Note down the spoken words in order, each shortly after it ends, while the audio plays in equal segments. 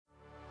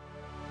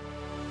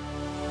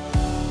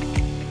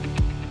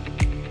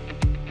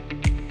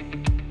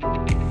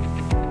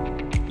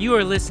You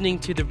are listening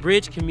to the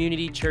Bridge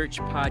Community Church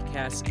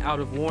podcast out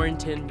of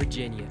Warrenton,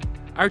 Virginia.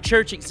 Our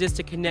church exists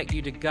to connect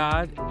you to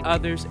God,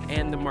 others,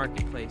 and the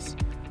marketplace.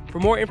 For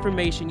more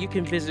information, you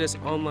can visit us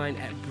online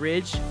at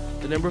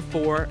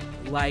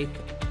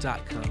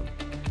bridge4life.com.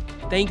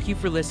 Thank you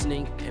for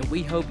listening, and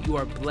we hope you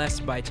are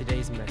blessed by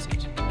today's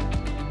message.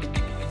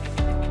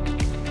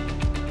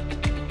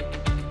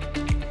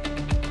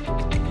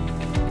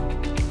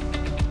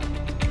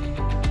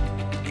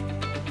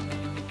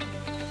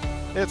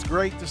 It's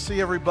great to see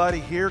everybody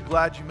here.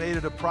 Glad you made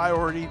it a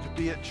priority to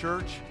be at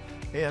church.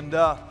 And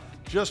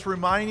just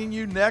reminding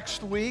you,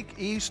 next week,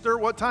 Easter,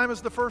 what time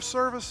is the first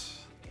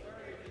service?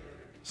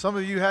 Some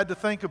of you had to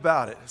think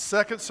about it.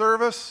 Second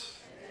service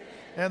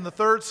and the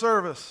third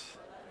service.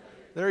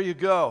 There you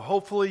go.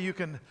 Hopefully you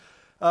can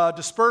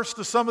disperse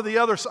to some of the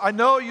others. I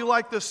know you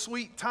like this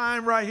sweet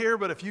time right here,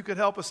 but if you could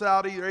help us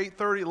out either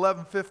 8:30,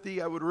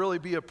 11:50, I would really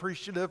be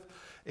appreciative.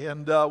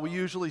 And we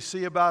usually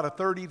see about a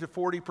 30 to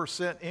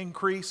 40%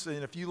 increase.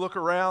 And if you look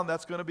around,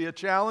 that's going to be a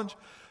challenge.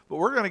 But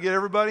we're going to get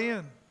everybody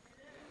in.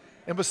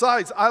 And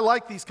besides, I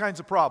like these kinds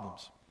of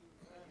problems.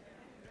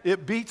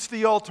 It beats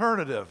the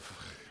alternative.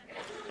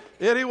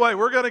 Anyway,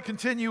 we're going to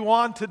continue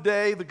on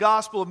today, the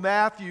Gospel of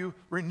Matthew,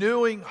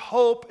 renewing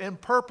hope and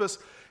purpose.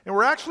 And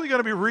we're actually going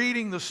to be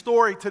reading the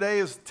story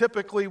today, as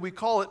typically we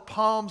call it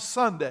Palm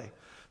Sunday.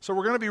 So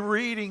we're going to be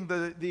reading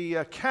the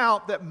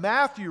account that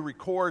Matthew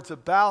records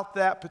about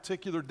that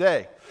particular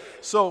day.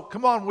 So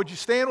come on, would you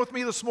stand with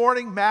me this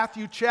morning?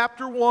 Matthew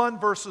chapter 1,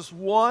 verses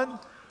 1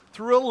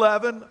 through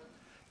 11.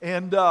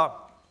 And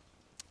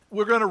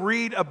we're going to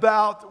read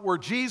about where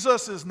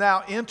Jesus is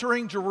now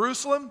entering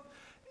Jerusalem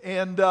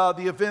and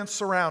the events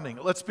surrounding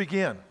it. Let's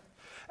begin.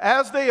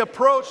 As they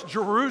approached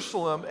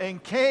Jerusalem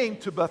and came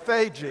to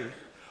Bethphage,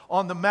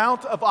 on the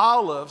Mount of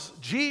Olives,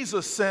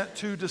 Jesus sent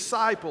 2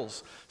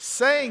 disciples,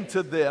 saying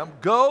to them,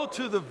 "Go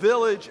to the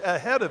village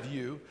ahead of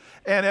you,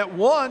 and at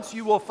once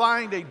you will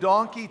find a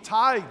donkey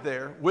tied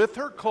there with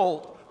her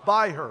colt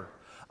by her.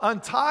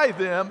 Untie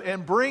them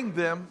and bring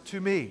them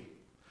to me.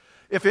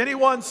 If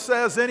anyone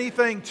says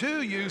anything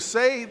to you,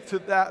 say to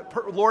that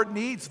Lord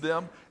needs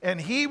them,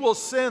 and he will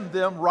send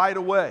them right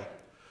away."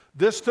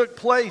 This took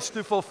place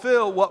to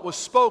fulfill what was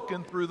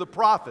spoken through the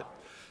prophet.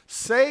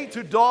 "Say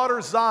to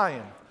daughter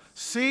Zion,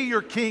 see,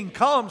 your king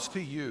comes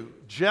to you,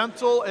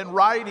 gentle and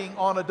riding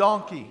on a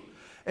donkey,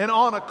 and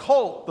on a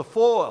colt, the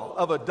foal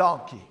of a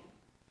donkey."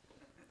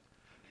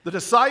 The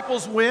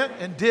disciples went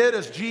and did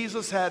as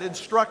Jesus had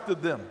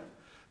instructed them.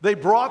 They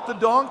brought the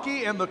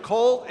donkey and the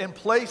colt and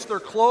placed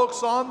their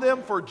cloaks on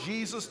them for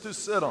Jesus to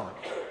sit on.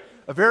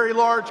 A very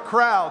large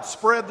crowd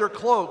spread their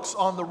cloaks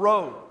on the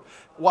road,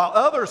 while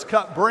others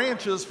cut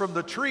branches from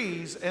the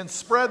trees and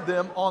spread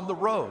them on the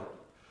road.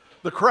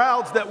 The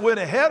crowds that went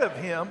ahead of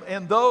him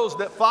and those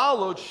that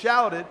followed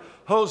shouted,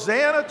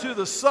 "Hosanna to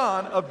the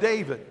Son of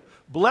David.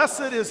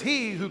 Blessed is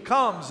he who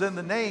comes in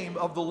the name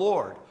of the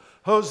Lord.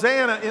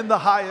 Hosanna in the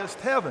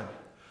highest heaven."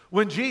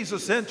 When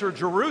Jesus entered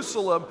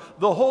Jerusalem,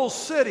 the whole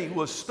city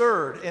was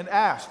stirred and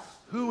asked,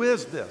 "Who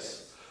is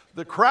this?"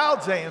 The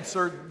crowds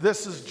answered,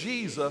 "This is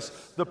Jesus,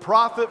 the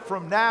prophet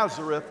from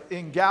Nazareth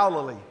in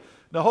Galilee."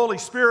 Now, Holy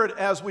Spirit,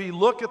 as we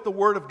look at the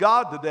Word of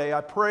God today,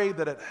 I pray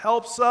that it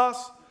helps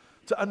us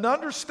to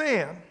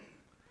understand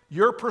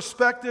your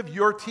perspective,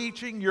 your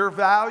teaching, your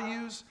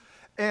values,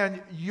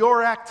 and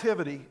your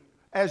activity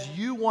as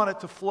you want it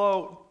to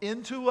flow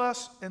into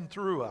us and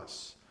through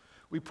us.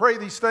 We pray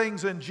these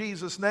things in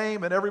Jesus'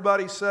 name, and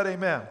everybody said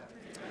amen.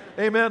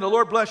 Amen. The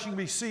Lord bless you and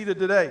be seated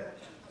today.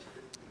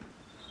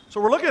 So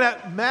we're looking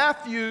at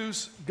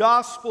Matthew's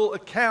gospel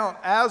account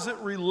as it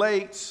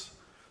relates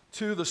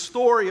to the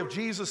story of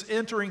Jesus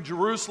entering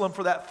Jerusalem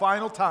for that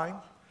final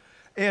time.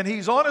 And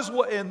he's on his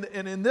way, and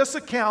in this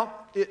account,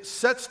 it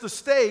sets the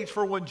stage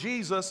for when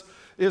Jesus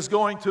is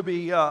going to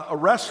be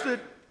arrested,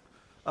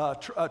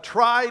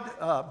 tried,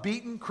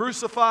 beaten,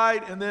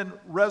 crucified, and then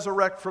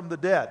resurrect from the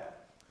dead.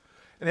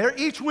 And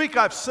each week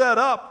I've set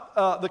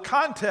up the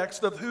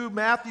context of who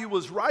Matthew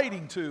was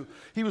writing to.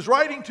 He was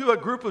writing to a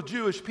group of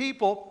Jewish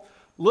people,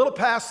 a little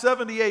past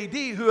 70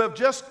 AD, who have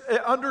just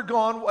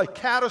undergone a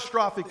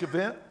catastrophic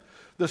event.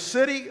 The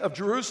city of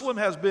Jerusalem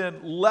has been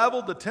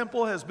leveled, the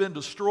temple has been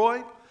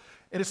destroyed.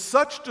 And it's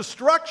such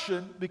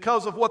destruction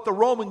because of what the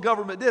Roman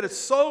government did. It's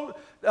so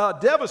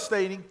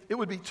devastating, it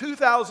would be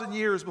 2,000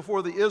 years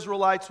before the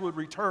Israelites would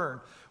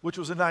return, which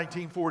was in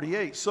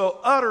 1948. So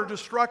utter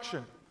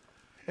destruction.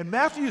 And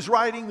Matthew's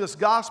writing this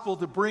gospel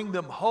to bring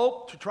them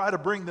hope, to try to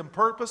bring them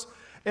purpose.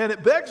 And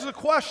it begs the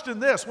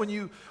question this: when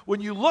you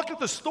look at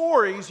the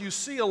stories, you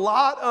see a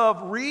lot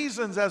of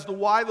reasons as to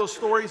why those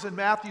stories in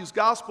Matthew's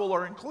gospel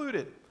are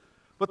included.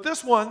 But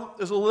this one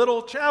is a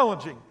little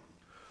challenging.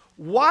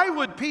 Why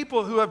would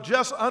people who have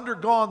just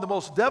undergone the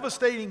most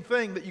devastating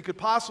thing that you could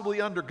possibly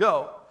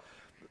undergo,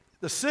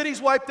 the city's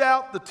wiped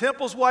out, the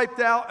temple's wiped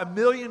out, 1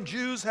 million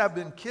Jews have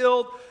been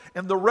killed,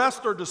 and the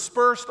rest are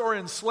dispersed or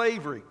in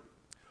slavery,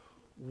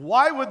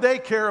 why would they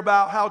care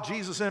about how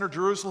Jesus entered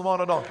Jerusalem on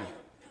a donkey?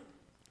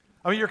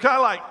 I mean, you're kind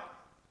of like,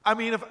 I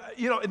mean,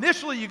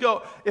 initially you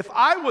go, if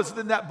I was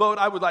in that boat,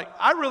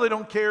 I really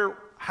don't care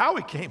how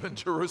he came in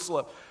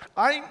Jerusalem.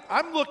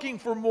 I'm looking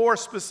for more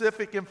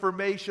specific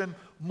information,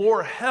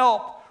 more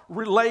help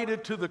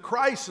related to the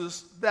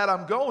crisis that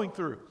I'm going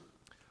through.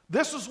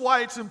 This is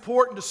why it's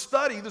important to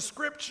study the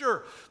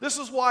Scripture. This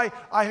is why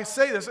I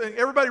say this. And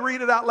everybody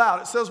read it out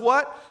loud. It says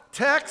what?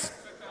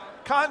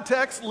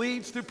 Context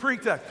leads to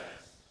pretext.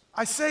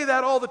 I say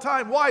that all the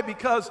time. Why?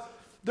 Because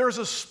there's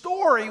a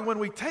story when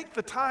we take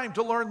the time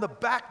to learn the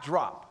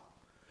backdrop.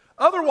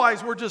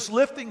 Otherwise, we're just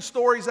lifting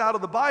stories out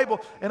of the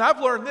Bible. And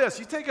I've learned this.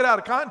 You take it out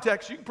of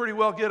context, you can pretty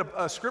well get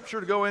a scripture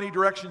to go any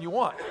direction you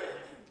want.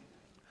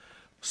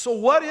 So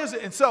what is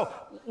it? And so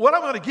what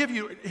I'm going to give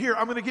you here,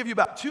 I'm going to give you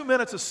about 2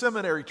 minutes of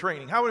seminary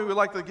training. How many would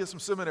like to get some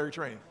seminary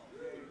training?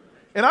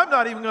 And I'm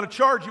not even going to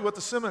charge you what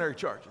the seminary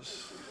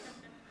charges.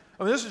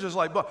 I mean, this is just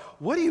like, but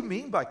what do you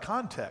mean by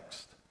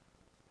context?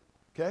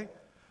 Okay?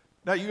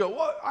 Now you go,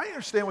 well, I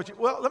understand what you,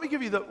 well, let me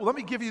give you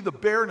the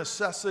bare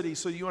necessity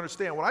so you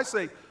understand. When I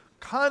say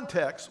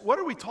context, what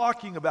are we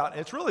talking about?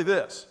 And it's really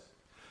this.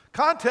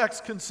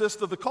 Context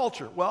consists of the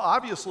culture. Well,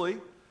 obviously,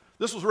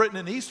 this was written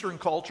in Eastern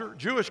culture,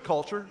 Jewish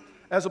culture,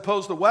 as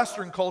opposed to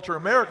Western culture,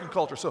 American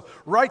culture. So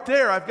right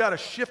there, I've got to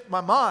shift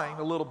my mind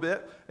a little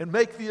bit and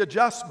make the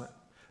adjustment.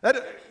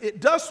 It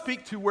does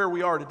speak to where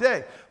we are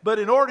today, but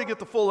in order to get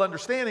the full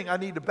understanding, I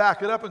need to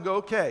back it up and go,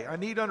 okay, I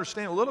need to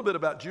understand a little bit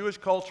about Jewish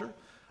culture.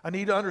 I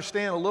need to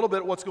understand a little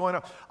bit what's going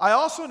on. I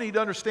also need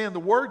to understand the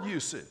word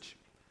usage.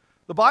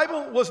 The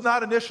Bible was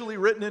not initially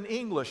written in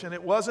English, and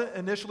it wasn't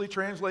initially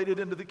translated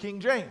into the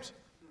King James.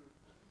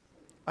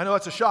 I know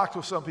it's a shock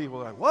to some people.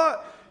 They're like,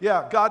 what?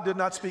 Yeah, God did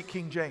not speak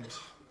King James.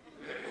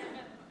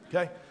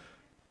 Okay?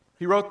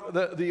 He wrote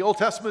the Old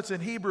Testament's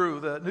in Hebrew,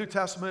 the New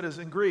Testament is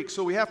in Greek.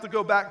 So we have to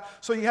go back.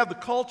 So you have the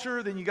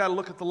culture, then you got to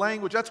look at the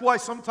language. That's why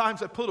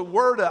sometimes I put a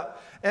word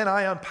up and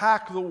I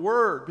unpack the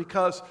word,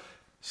 because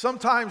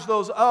sometimes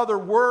those other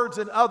words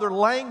in other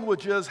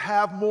languages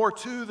have more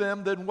to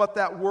them than what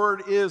that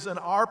word is in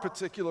our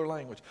particular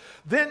language.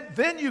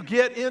 Then you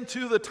get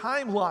into the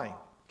timeline.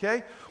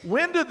 Okay?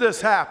 When did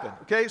this happen?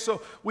 Okay,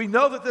 so we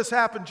know that this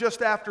happened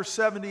just after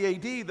 70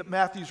 AD that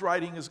Matthew's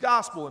writing his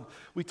gospel. And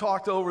we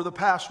talked over the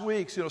past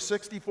weeks,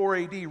 64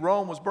 AD,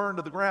 Rome was burned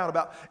to the ground.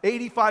 About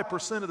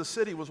 85% of the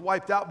city was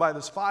wiped out by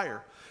this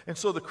fire. And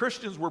so the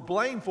Christians were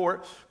blamed for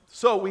it.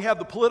 So we have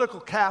the political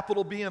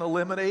capital being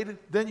eliminated.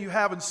 Then you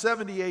have in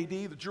 70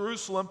 AD, the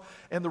Jerusalem,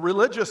 and the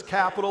religious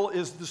capital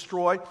is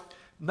destroyed.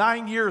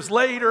 9 years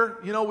later,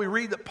 we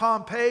read that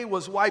Pompeii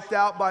was wiped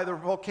out by the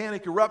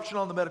volcanic eruption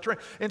on the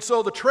Mediterranean. And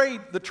so the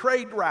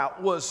trade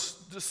route was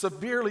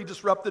severely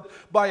disrupted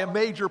by a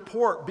major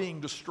port being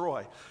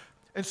destroyed.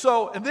 And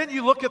then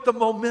you look at the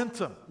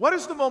momentum. What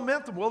is the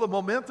momentum? Well, the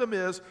momentum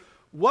is,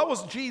 what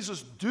was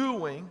Jesus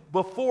doing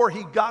before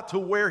he got to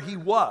where he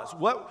was?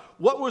 What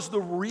was the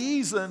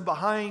reason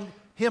behind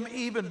him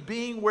even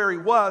being where he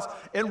was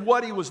and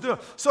what he was doing?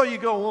 So you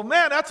go, well,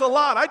 man, that's a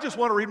lot. I just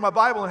want to read my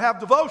Bible and have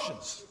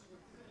devotions.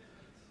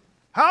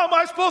 How am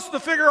I supposed to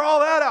figure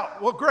all that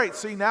out? Well, great.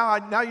 See,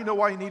 now you know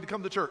why you need to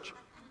come to church.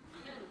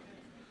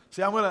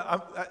 See,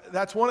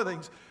 that's one of the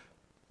things.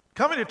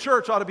 Coming to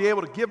church ought to be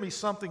able to give me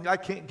something I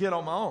can't get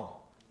on my own.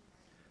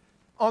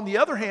 On the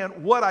other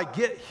hand, what I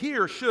get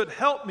here should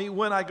help me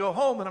when I go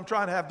home and I'm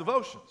trying to have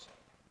devotions.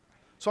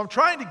 So I'm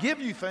trying to give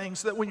you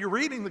things that when you're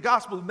reading the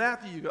Gospel of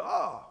Matthew, you go,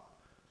 oh,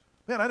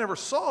 man, I never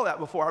saw that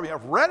before. I mean,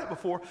 I've read it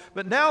before,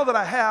 but now that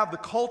I have the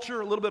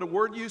culture, a little bit of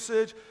word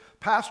usage,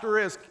 Pastor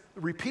has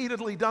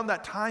repeatedly done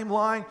that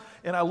timeline,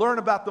 and I learn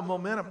about the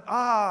momentum.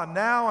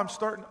 Now I'm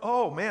starting,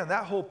 oh man,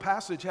 that whole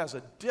passage has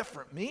a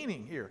different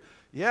meaning here.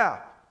 Yeah,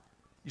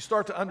 you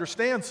start to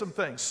understand some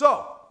things.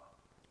 So,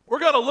 we're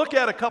going to look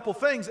at a couple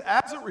things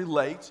as it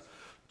relates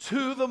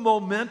to the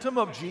momentum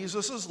of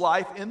Jesus'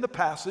 life in the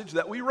passage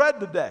that we read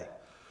today.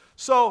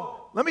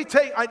 So, let me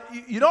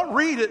you don't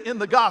read it in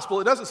the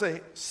gospel. It doesn't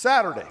say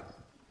Saturday,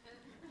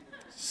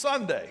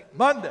 Sunday,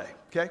 Monday,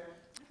 okay?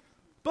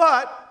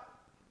 But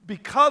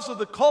because of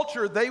the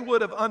culture, they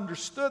would have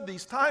understood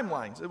these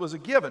timelines. It was a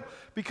given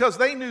because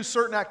they knew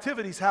certain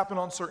activities happen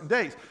on certain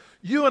days.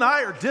 You and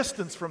I are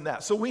distanced from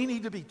that, so we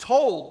need to be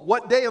told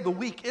what day of the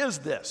week is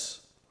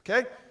this,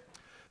 okay?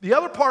 The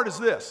other part is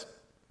this.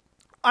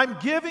 I'm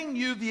giving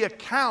you the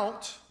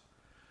account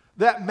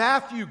that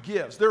Matthew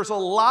gives. There's a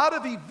lot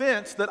of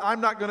events that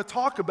I'm not going to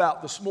talk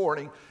about this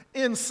morning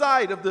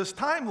inside of this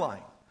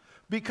timeline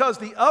because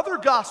the other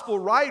gospel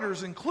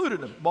writers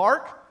included them,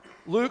 Mark,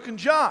 Luke, and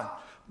John.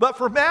 But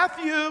for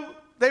Matthew,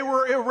 they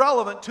were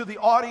irrelevant to the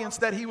audience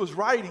that he was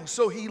writing,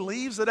 so he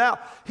leaves it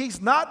out. He's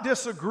not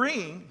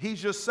disagreeing.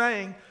 He's just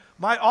saying,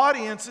 my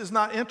audience is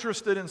not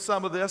interested in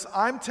some of this.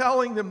 I'm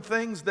telling them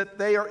things that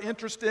they are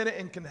interested in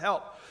and can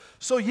help.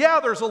 So yeah,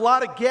 there's a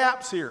lot of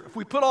gaps here. If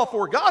we put all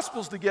four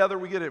Gospels together,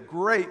 we get a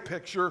great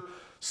picture,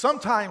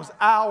 sometimes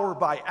hour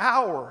by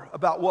hour,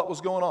 about what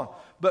was going on.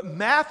 But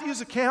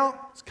Matthew's account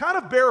is kind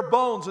of bare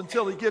bones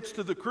until he gets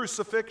to the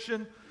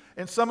crucifixion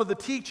and some of the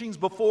teachings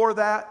before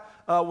that,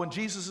 when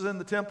Jesus is in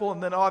the temple,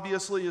 and then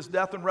obviously his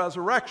death and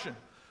resurrection.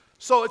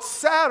 So it's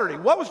Saturday.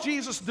 What was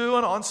Jesus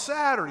doing on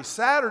Saturday?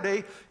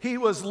 Saturday, he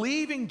was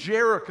leaving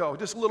Jericho.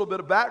 Just a little bit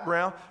of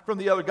background from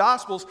the other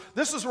Gospels.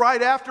 This is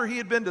right after he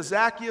had been to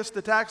Zacchaeus,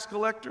 the tax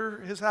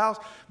collector, his house.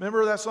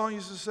 Remember that song you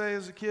used to say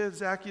as a kid?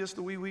 Zacchaeus,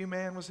 the wee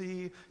man was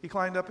he. He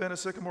climbed up in a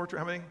sycamore tree.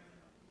 How many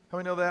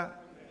know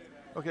that?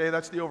 Okay,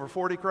 that's the over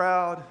 40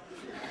 crowd.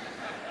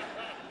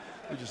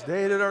 We just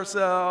dated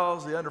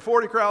ourselves. The under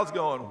 40 crowd's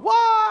going,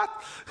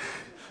 what?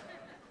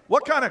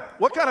 What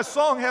kind of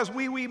song has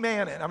wee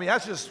man in? I mean,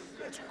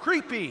 it's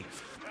creepy.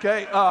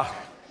 Okay.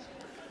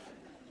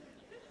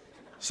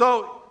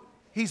 So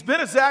he's been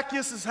at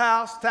Zacchaeus'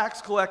 house, tax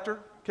collector.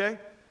 Okay.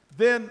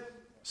 Then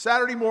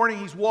Saturday morning,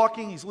 he's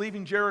walking. He's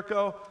leaving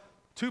Jericho.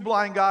 2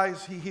 blind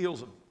guys, he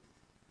heals them.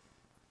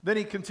 Then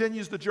he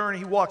continues the journey.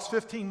 He walks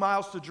 15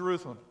 miles to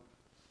Jerusalem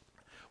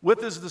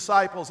with his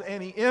disciples,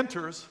 and he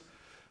enters.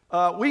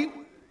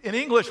 In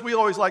English, we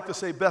always like to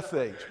say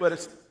Bethphage,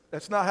 but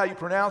that's not how you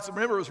pronounce it.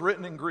 Remember, it was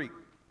written in Greek.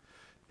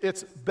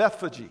 It's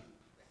Bethphage.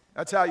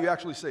 That's how you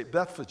actually say it,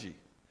 Bethphage.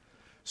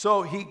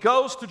 So he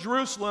goes to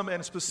Jerusalem,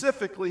 and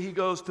specifically, he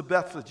goes to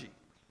Bethphage.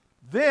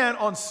 Then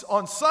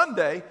on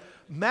Sunday,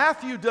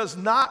 Matthew does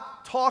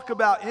not talk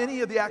about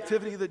any of the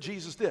activity that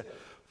Jesus did.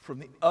 From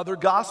the other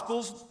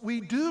Gospels, we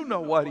do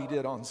know what he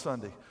did on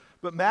Sunday.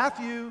 But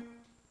Matthew,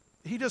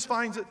 he just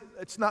finds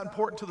it's not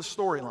important to the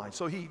storyline.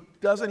 So he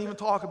doesn't even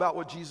talk about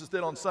what Jesus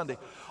did on Sunday.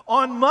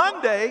 On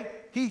Monday,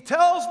 he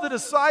tells the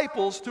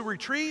disciples to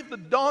retrieve the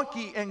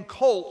donkey and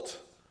colt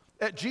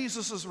at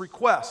Jesus'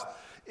 request.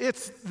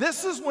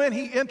 This is when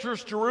he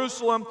enters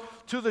Jerusalem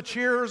to the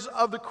cheers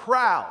of the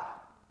crowd.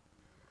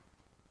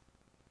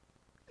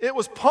 It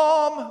was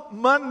Palm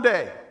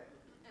Monday.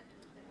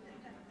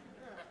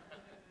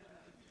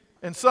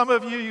 And some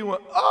of you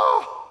went,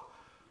 oh!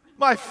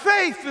 My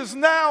faith is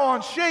now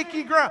on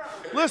shaky ground.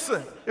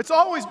 Listen, it's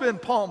always been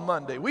Palm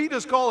Monday. We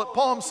just call it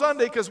Palm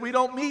Sunday because we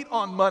don't meet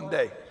on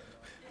Monday.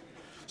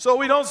 So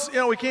we don't,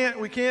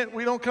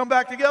 we don't come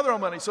back together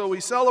on Monday. So we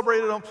celebrate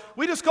it on,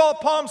 we just call it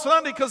Palm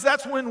Sunday because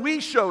that's when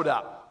we showed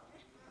up.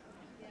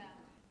 Yeah.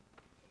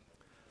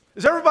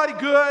 Is everybody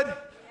good?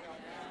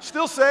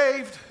 Still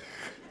saved?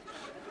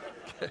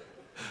 Okay.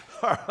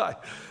 All right.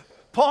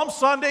 Palm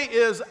Sunday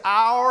is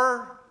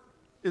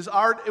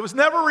it was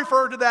never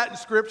referred to that in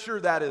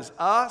Scripture. That is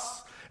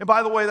us. And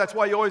by the way, that's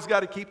why you always got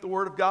to keep the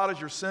Word of God as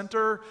your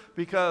center,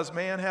 because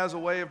man has a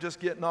way of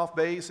just getting off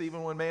base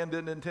even when man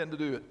didn't intend to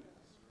do it.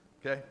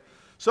 Okay?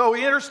 So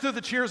he enters to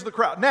the cheers of the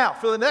crowd. Now,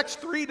 for the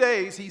next 3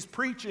 days, he's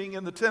preaching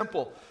in the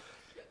temple.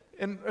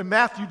 And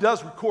Matthew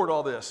does record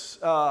all this.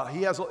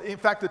 In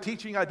fact, the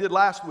teaching I did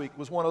last week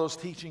was one of those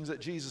teachings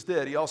that Jesus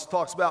did. He also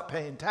talks about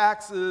paying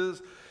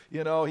taxes.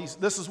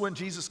 This is when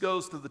Jesus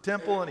goes to the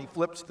temple and he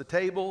flips the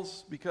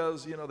tables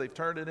because, they've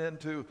turned it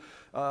into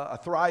a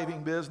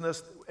thriving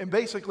business. And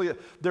basically,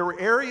 there were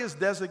areas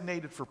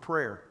designated for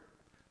prayer.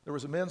 There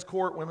was a men's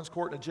court, women's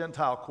court, and a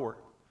Gentile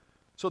court.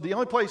 So the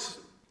only place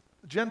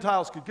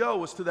Gentiles could go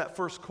was to that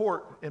first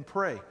court and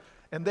pray.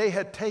 And they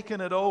had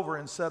taken it over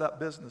and set up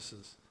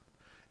businesses.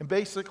 And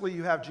basically,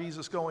 you have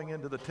Jesus going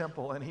into the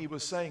temple, and he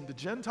was saying, the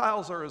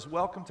Gentiles are as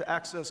welcome to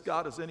access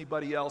God as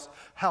anybody else.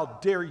 How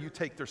dare you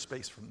take their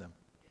space from them?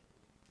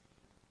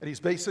 And he's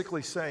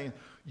basically saying,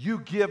 you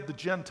give the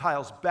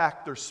Gentiles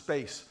back their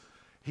space.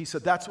 He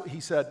said,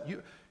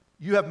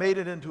 you have made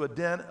it into a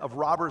den of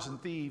robbers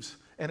and thieves,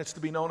 and it's to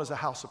be known as a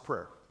house of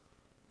prayer.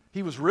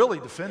 He was really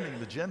defending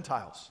the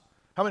Gentiles.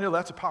 How many know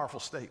that's a powerful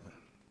statement?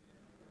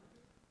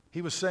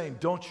 He was saying,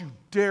 don't you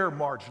dare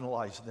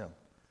marginalize them.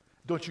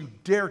 Don't you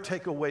dare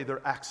take away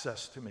their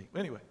access to me.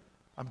 Anyway,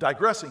 I'm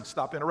digressing.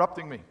 Stop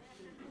interrupting me.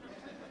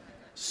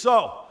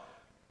 So,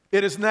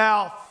 it is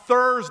now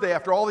Thursday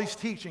after all these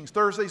teachings.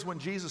 Thursday's when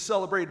Jesus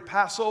celebrated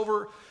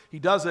Passover. He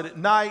does it at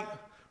night.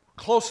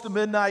 Close to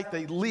midnight,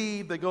 they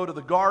leave. They go to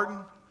the garden.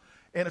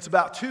 And it's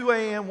about 2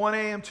 a.m., 1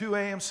 a.m., 2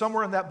 a.m.,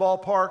 somewhere in that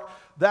ballpark.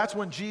 That's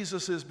when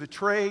Jesus is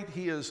betrayed.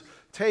 He is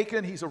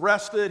taken. He's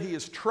arrested. He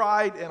is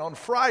tried. And on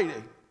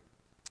Friday,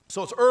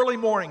 so it's early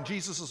morning.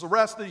 Jesus is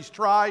arrested. He's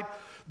tried.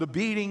 The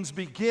beatings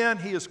begin.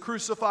 He is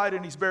crucified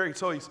and he's buried.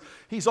 So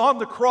he's on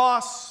the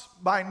cross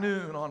by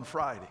noon on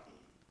Friday.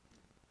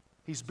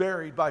 He's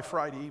buried by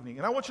Friday evening.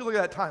 And I want you to look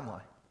at that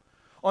timeline.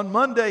 On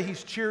Monday,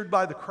 he's cheered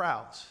by the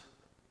crowds.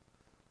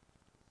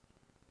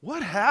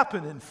 What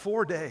happened in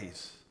 4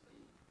 days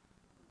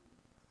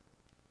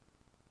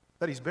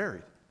that he's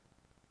buried?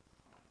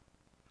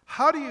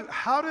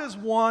 How does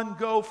one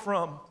go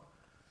from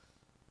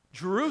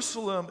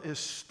Jerusalem is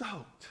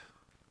stoked,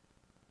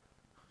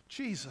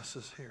 Jesus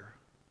is here,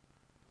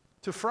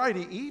 to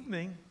Friday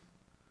evening,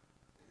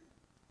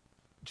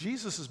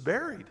 Jesus is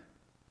buried?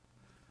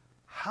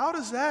 How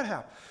does that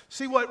happen?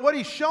 See, what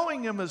he's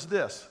showing him is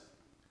this.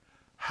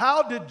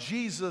 How did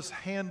Jesus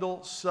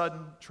handle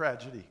sudden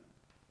tragedy?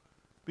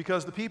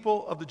 Because the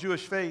people of the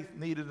Jewish faith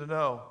needed to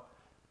know.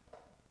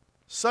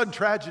 Sudden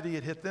tragedy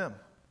had hit them.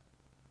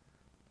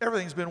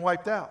 Everything's been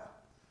wiped out.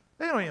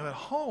 They don't even have a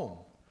home.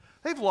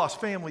 They've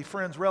lost family,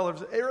 friends,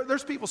 relatives.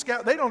 There's people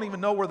scattered. They don't even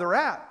know where they're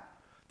at.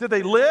 Did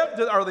they live?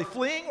 Are they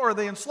fleeing or are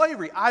they in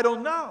slavery? I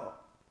don't know.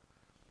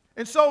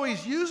 And so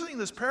he's using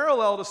this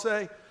parallel to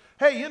say,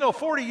 hey,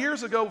 40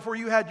 years ago before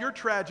you had your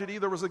tragedy,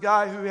 there was a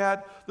guy who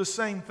had the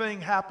same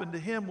thing happen to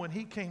him when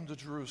he came to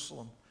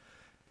Jerusalem.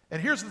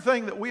 And here's the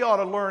thing that we ought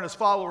to learn as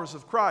followers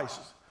of Christ.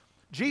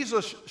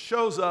 Jesus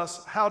shows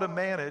us how to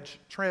manage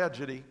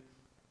tragedy.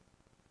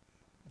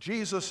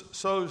 Jesus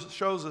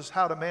shows us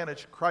how to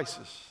manage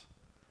crisis.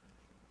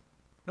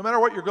 No matter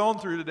what you're going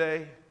through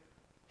today,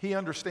 He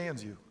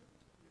understands you.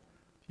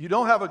 You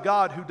don't have a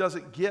God who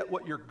doesn't get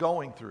what you're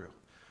going through.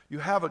 You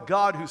have a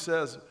God who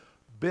says,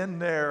 been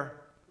there,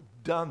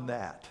 done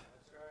that.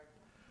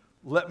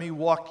 Let me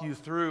walk you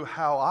through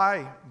how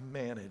I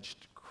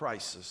managed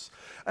crisis.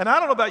 And I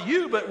don't know about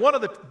you, but one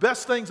of the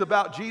best things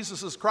about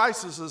Jesus'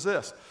 crisis is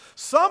this.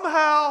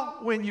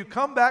 Somehow, when you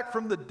come back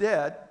from the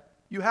dead,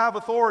 you have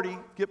authority.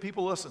 Get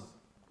people listen.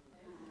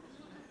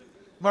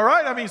 Am I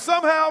right? I mean,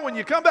 somehow when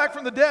you come back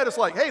from the dead, it's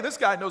like, hey, this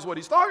guy knows what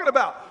he's talking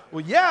about.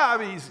 Well, yeah,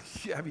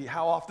 I mean,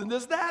 how often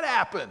does that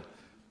happen?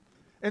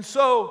 And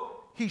so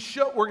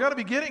we're going to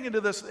be getting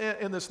into this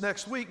in this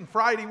next week, and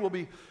Friday will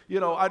be,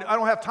 I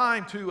don't have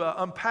time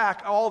to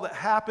unpack all that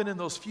happened in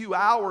those few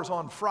hours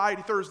on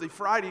Thursday,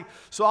 Friday.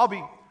 So I'll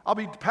be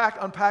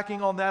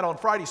unpacking on that on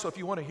Friday. So if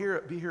you want to hear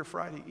it, be here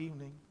Friday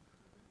evening.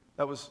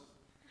 That was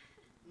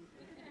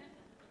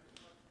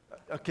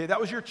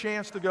your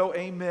chance to go,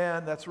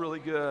 amen. That's really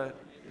good.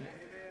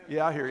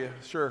 Yeah, I hear you.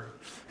 Sure.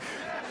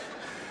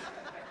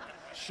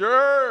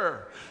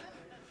 Sure.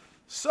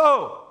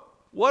 So,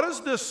 what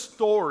does this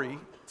story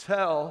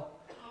tell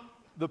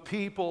the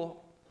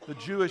people, the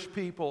Jewish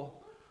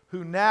people,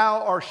 who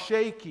now are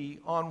shaky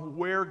on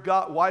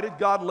why did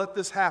God let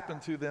this happen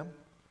to them?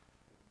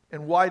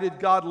 And why did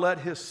God let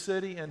His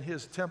city and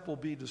His temple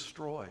be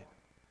destroyed?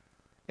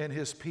 And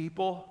His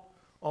people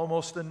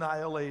almost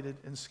annihilated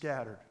and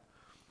scattered?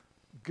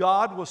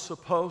 God was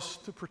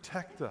supposed to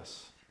protect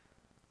us.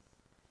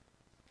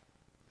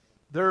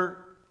 They're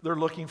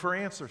looking for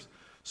answers.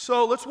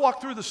 So let's walk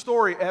through the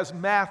story as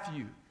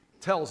Matthew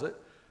tells it.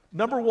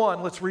 Number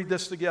one, let's read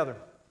this together.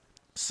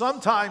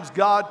 Sometimes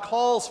God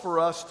calls for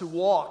us to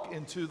walk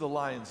into the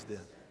lion's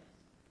den.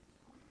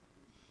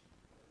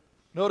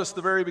 Notice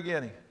the very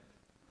beginning.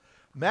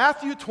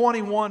 Matthew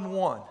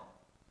 21:1.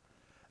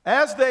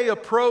 As they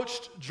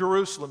approached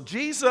Jerusalem,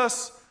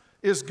 Jesus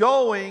is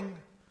going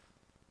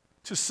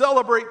to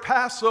celebrate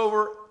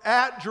Passover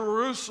at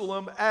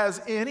Jerusalem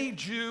as any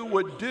Jew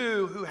would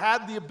do who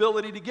had the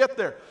ability to get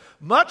there.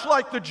 Much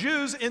like the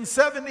Jews in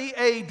 70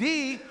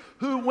 AD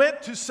who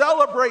went to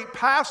celebrate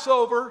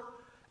Passover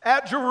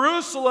at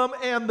Jerusalem,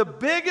 and the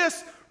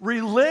biggest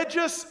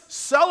religious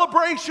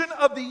celebration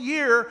of the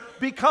year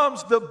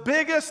becomes the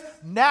biggest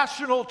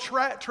national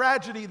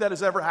tragedy that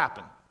has ever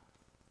happened.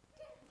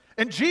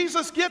 And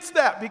Jesus gets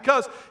that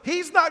because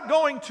He's not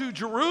going to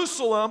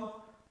Jerusalem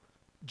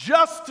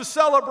just to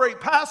celebrate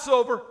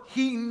Passover.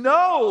 He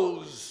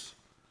knows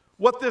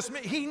what this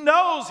means. He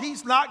knows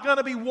He's not going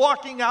to be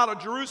walking out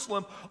of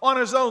Jerusalem on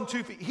His own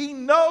 2 feet. He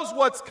knows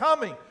what's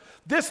coming.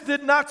 This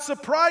did not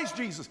surprise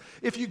Jesus.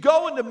 If you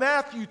go into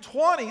Matthew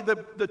 20,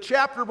 the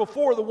chapter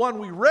before the one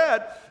we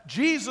read,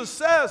 Jesus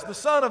says the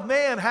Son of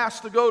Man has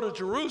to go to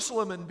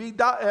Jerusalem and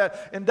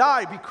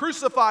die, be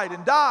crucified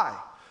and die.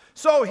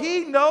 So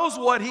He knows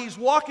what He's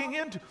walking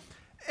into.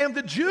 And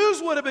the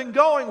Jews would have been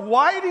going,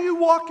 why do you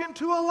walk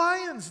into a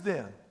lion's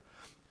den?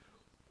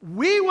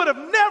 We would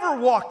have never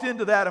walked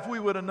into that if we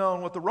would have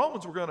known what the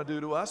Romans were going to do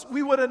to us.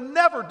 We would have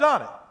never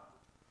done it.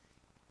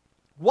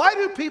 Why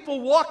do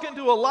people walk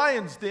into a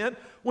lion's den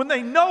when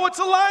they know it's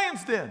a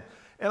lion's den?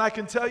 And I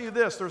can tell you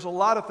this, there's a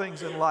lot of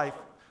things in life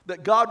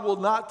that God will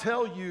not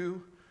tell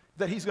you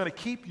that He's going to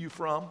keep you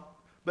from,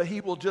 but He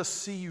will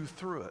just see you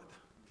through it.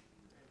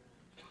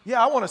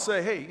 Yeah, I want to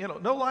say, hey,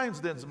 no lion's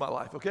dens in my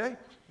life, okay?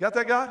 Got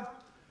that, God?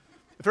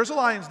 If there's a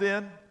lion's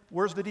den,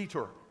 where's the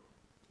detour?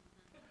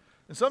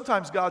 And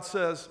sometimes God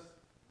says,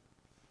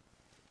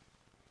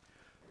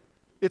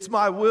 it's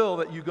my will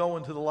that you go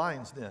into the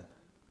lion's den.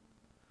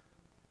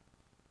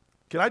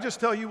 Can I just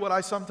tell you what I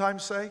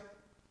sometimes say?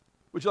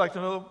 Would you like to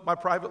know my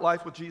private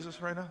life with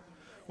Jesus right now?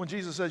 When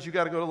Jesus says you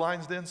got to go to the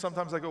lion's den,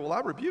 sometimes I go, well,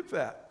 I rebuke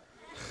that.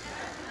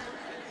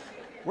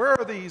 Where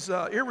are these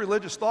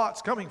irreligious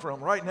thoughts coming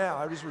from right now?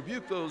 I just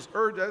rebuke those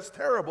urges. That's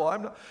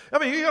terrible.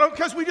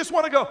 Because we just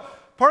want to go.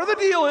 Part of the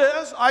deal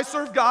is I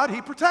serve God.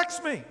 He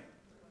protects me.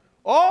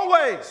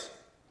 Always.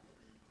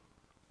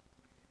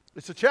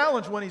 It's a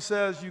challenge when He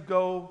says you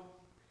go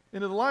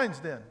into the lion's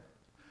den.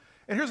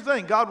 And here's the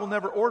thing. God will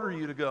never order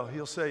you to go.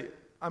 He'll say,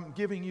 I'm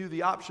giving you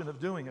the option of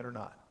doing it or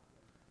not.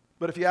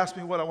 But if you ask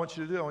me what I want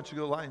you to do, I want you to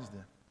go to the lion's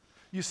den.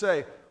 You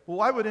say, well,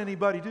 why would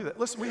anybody do that?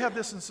 Listen, we have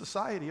this in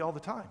society all the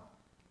time.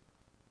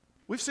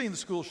 We've seen the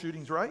school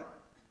shootings, right?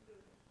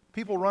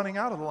 People running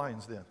out of the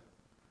lion's den.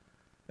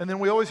 And then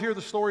we always hear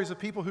the stories of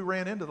people who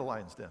ran into the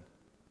lion's den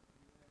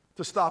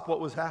to stop what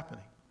was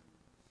happening.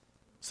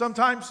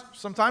 Sometimes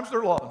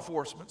they're law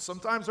enforcement.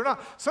 Sometimes they're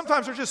not.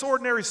 Sometimes they're just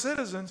ordinary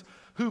citizens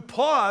who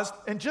paused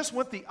and just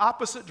went the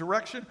opposite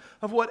direction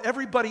of what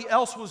everybody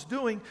else was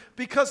doing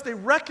because they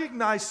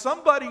recognized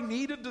somebody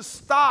needed to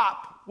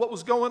stop what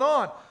was going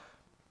on.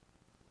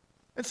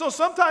 And so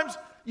sometimes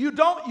you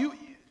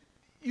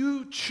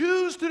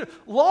choose to.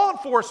 Law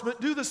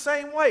enforcement do the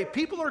same way.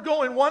 People are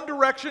going one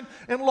direction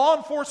and law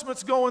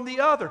enforcement's going the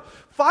other.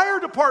 Fire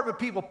department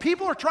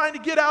people are trying to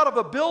get out of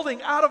a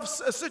building, out of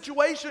a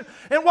situation,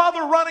 and while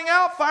they're running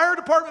out, fire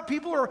department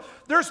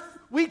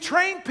we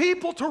train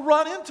people to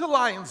run into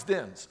lions'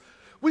 dens.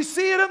 We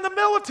see it in the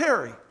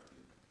military.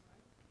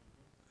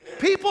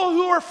 People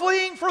who are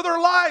fleeing for their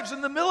lives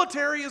and the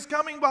military is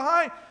coming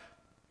behind.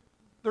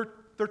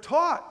 They're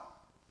taught.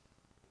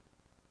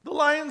 The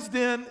lion's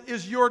den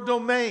is your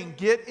domain.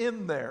 Get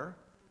in there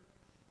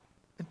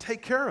and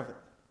take care of it.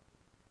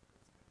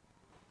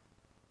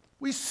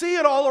 We see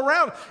it all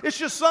around. It's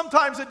just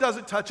sometimes it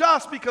doesn't touch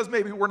us because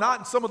maybe we're not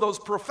in some of those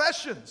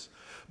professions.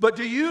 But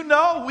do you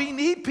know we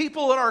need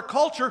people in our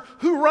culture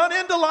who run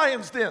into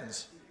lions'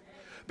 dens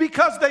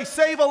because they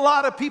save a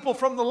lot of people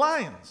from the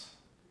lions.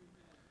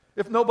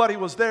 If nobody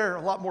was there,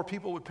 a lot more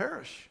people would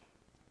perish.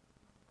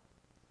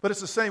 But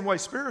it's the same way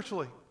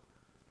spiritually.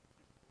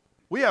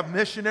 We have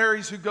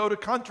missionaries who go to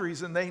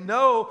countries and they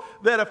know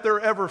that if they're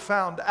ever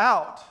found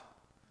out,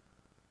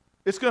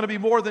 it's going to be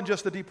more than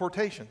just a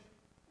deportation.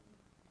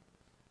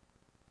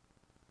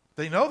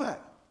 They know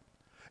that.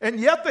 And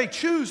yet they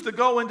choose to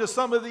go into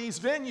some of these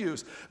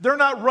venues. They're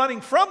not running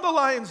from the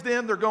lion's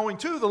den, they're going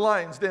to the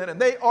lion's den. And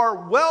they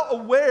are well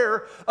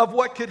aware of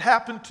what could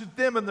happen to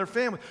them and their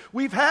family.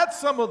 We've had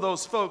some of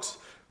those folks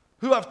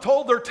who have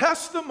told their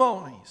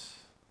testimonies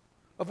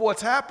of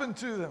what's happened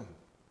to them.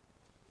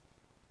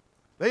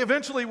 They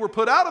eventually were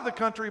put out of the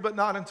country, but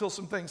not until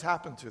some things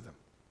happened to them.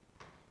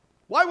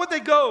 Why would they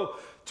go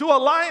to a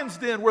lion's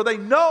den where they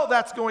know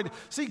that's going to...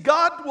 See,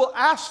 God will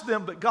ask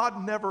them, but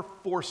God never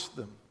forced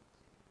them.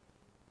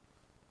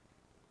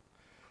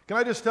 Can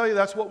I just tell you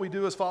that's what we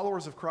do as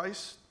followers of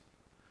Christ?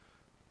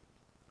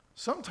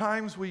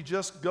 Sometimes we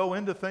just go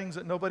into things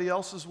that nobody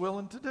else is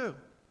willing to do.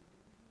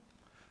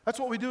 That's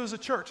what we do as a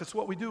church. That's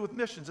what we do with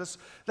missions.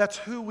 That's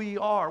who we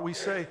are. We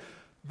say,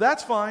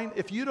 that's fine.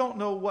 If you don't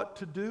know what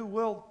to do,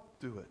 we'll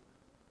do it.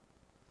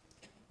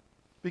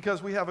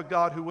 Because we have a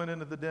God who went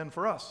into the den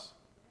for us.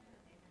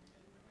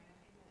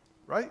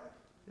 Right?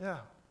 Yeah.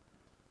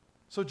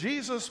 So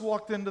Jesus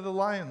walked into the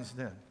lion's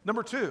den.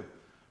 Number 2,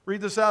 read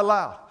this out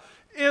loud.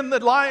 In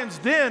the lion's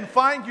den,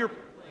 find your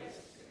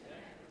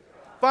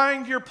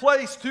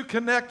place to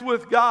connect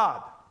with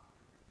God.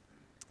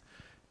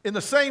 In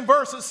the same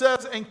verse it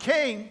says, and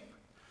came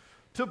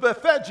to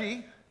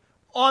Bethphage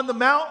on the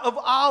Mount of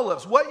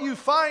Olives. What you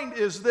find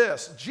is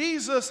this.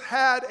 Jesus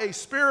had a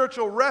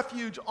spiritual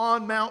refuge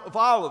on Mount of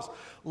Olives.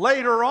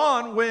 Later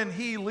on, when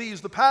he leaves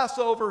the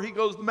Passover, he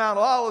goes to the Mount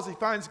of Olives, he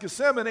finds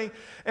Gethsemane,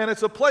 and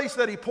it's a place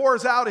that he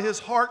pours out his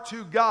heart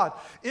to God.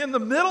 In the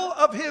middle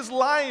of his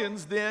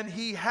lion's den,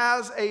 he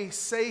has a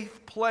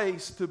safe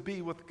place to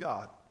be with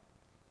God.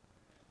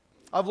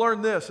 I've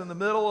learned this, in the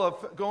middle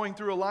of going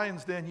through a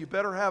lion's den, you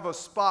better have a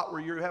spot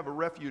where you have a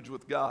refuge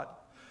with God.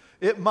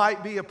 It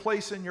might be a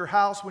place in your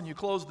house when you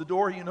close the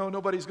door, you know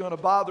nobody's going to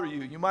bother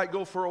you. You might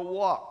go for a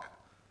walk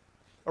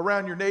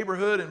around your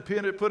neighborhood and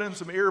put in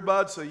some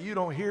earbuds so you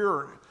don't hear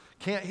or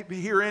can't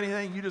hear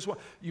anything.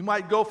 You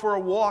might go for a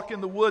walk in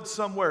the woods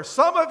somewhere.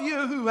 Some of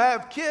you who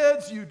have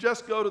kids, you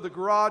just go to the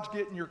garage,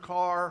 get in your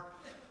car,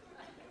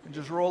 and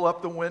just roll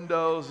up the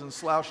windows and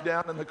slouch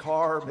down in the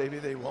car. Maybe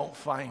they won't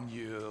find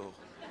you.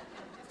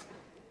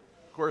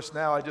 Of course,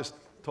 now I just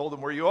told them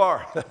where you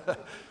are.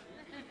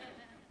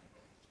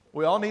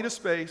 We all need a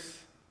space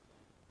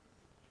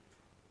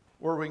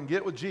where we can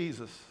get with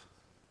Jesus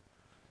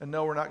and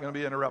know we're not going to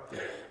be interrupted.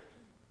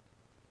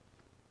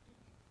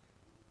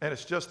 And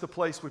it's just the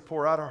place we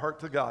pour out our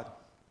heart to God.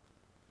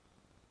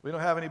 We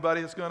don't have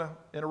anybody that's going to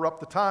interrupt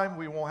the time.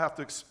 We won't have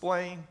to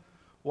explain,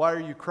 why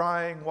are you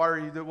crying? Why are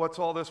you, what's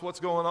all this?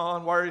 What's going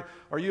on? Why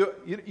are you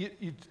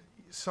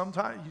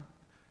sometimes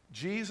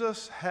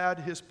Jesus had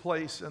his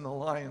place in the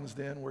lion's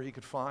den where he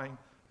could find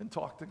and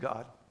talk to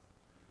God.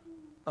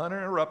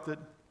 Uninterrupted,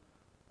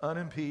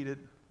 unimpeded.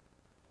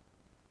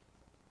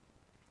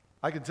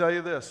 I can tell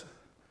you this.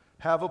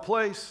 Have a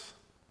place.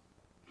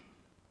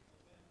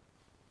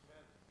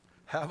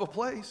 Have a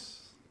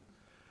place.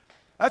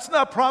 That's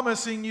not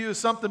promising you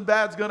something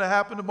bad's going to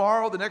happen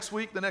tomorrow, the next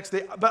week, the next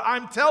day. But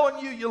I'm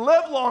telling you, you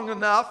live long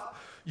enough,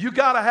 you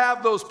got to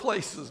have those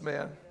places,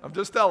 man. I'm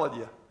just telling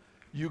you.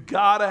 You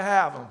got to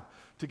have them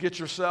to get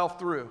yourself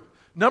through.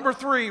 Number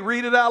 3,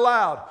 read it out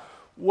loud.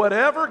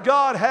 Whatever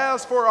God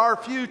has for our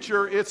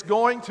future, it's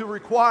going to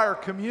require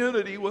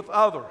community with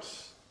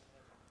others.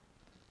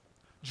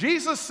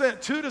 Jesus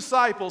sent 2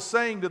 disciples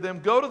saying to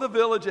them, go to the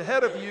village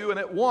ahead of you, and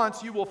at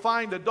once you will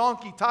find a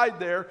donkey tied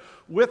there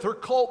with her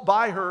colt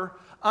by her.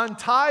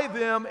 Untie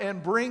them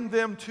and bring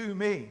them to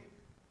me.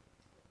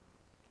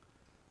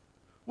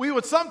 We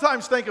would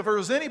sometimes think if there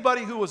was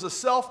anybody who was a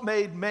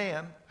self-made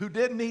man who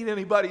didn't need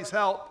anybody's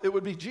help, it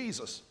would be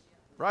Jesus,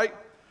 right?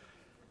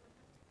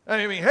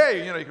 I mean,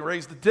 hey, you can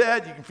raise the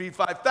dead, you can feed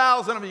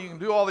 5,000, you can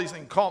do all these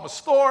things, calm a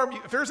storm.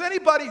 If there's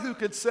anybody who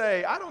could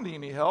say, I don't need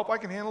any help, I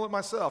can handle it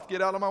myself,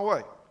 get out of my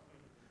way.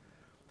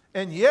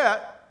 And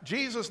yet,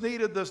 Jesus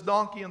needed this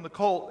donkey and the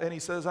colt, and he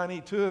says, I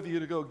need two of you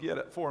to go get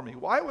it for me.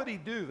 Why would he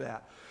do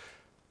that?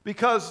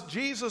 Because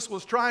Jesus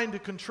was trying to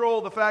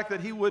control the fact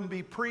that he wouldn't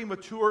be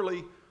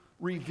prematurely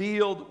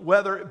revealed,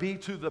 whether it be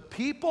to the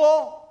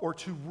people or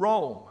to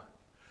Rome.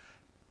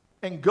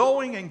 And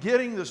going and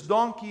getting this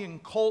donkey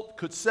and colt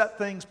could set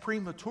things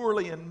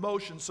prematurely in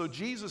motion, so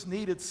Jesus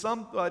needed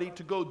somebody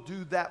to go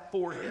do that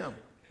for him.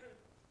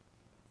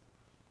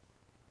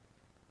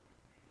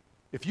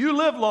 If you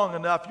live long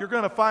enough, you're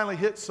going to finally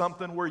hit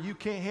something where you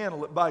can't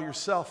handle it by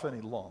yourself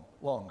any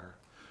longer.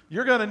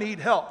 You're going to need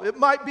help. It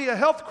might be a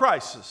health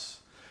crisis,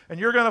 and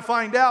you're going to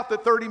find out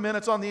that 30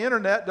 minutes on the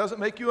internet doesn't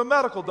make you a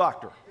medical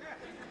doctor.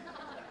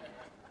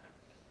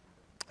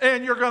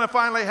 And you're going to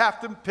finally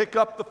have to pick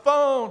up the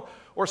phone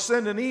or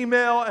send an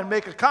email and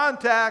make a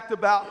contact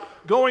about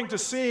going to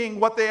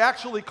seeing what they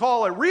actually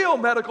call a real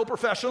medical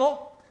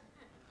professional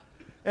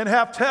and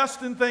have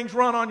tests and things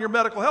run on your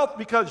medical health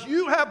because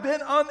you have been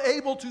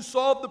unable to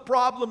solve the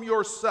problem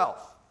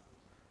yourself.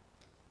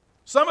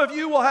 Some of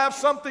you will have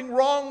something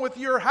wrong with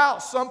your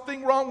house,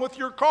 something wrong with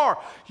your car.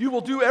 You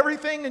will do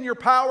everything in your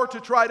power to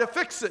try to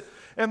fix it.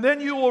 And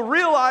then you will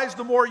realize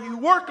the more you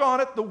work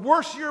on it, the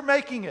worse you're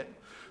making it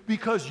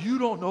because you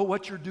don't know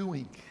what you're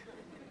doing.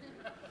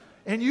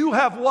 And you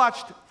have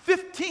watched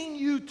 15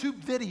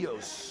 YouTube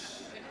videos.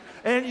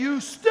 And you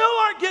still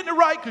aren't getting it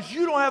right because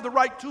you don't have the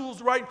right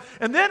tools, right?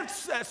 And then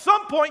at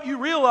some point you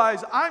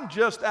realize, I'm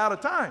just out of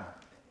time.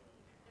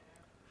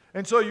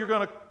 And so you're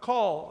going to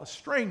call a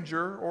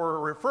stranger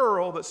or a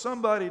referral that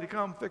somebody to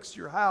come fix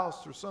your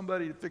house or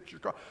somebody to fix your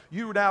car.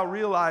 You now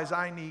realize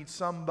I need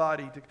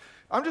somebody to.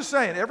 I'm just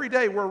saying, every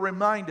day we're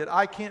reminded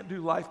I can't do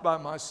life by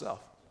myself.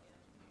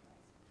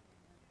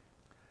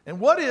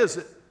 And what is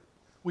it?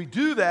 We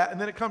do that,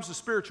 and then it comes to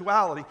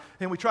spirituality,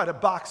 and we try to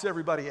box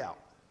everybody out.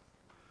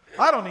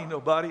 I don't need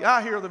nobody.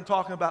 I hear them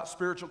talking about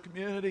spiritual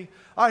community.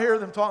 I hear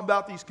them talking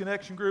about these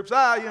connection groups.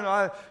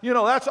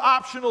 That's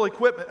optional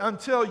equipment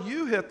until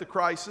you hit the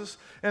crisis.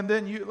 And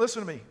then you,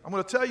 listen to me. I'm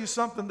going to tell you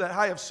something that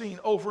I have seen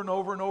over and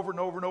over and over and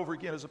over and over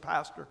again as a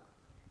pastor.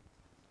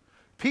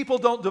 People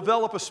don't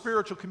develop a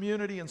spiritual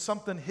community and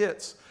something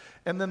hits.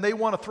 And then they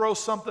want to throw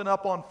something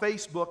up on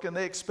Facebook and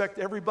they expect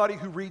everybody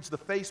who reads the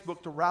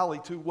Facebook to rally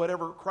to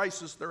whatever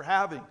crisis they're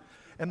having.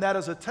 And that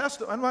is a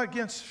testimony. I'm not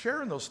against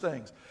sharing those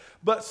things.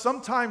 But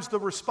sometimes the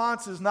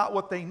response is not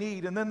what they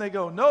need. And then they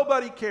go,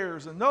 nobody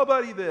cares and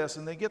nobody this.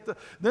 And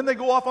then they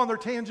go off on their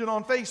tangent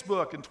on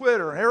Facebook and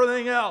Twitter and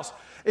everything else.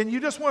 And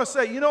you just want to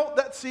say,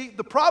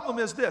 the problem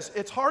is this.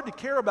 It's hard to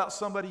care about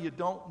somebody you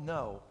don't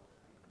know.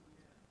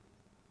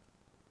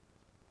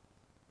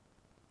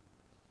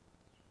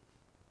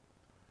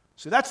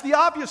 See, that's the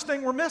obvious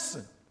thing we're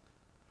missing.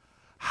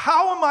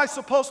 How am I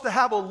supposed to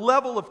have a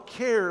level of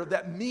care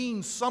that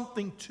means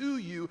something to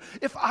you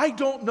if I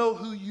don't know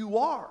who you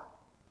are?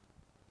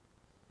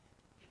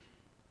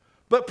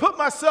 But put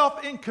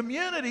myself in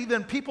community,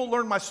 then people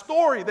learn my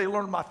story, they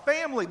learn my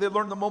family, they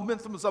learn the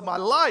momentums of my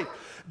life,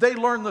 they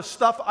learn the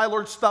stuff, I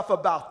learn stuff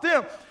about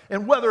them.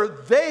 And whether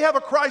they have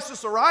a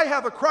crisis or I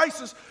have a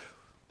crisis,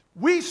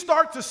 we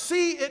start to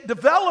see it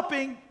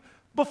developing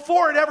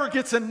before it ever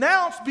gets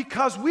announced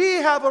because we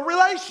have a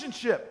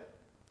relationship.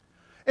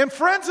 And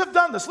friends have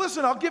done this.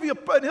 Listen, I'll give you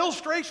an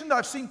illustration that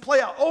I've seen play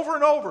out over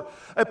and over.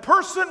 A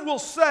person will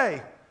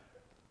say,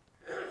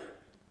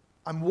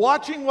 I'm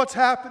watching what's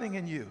happening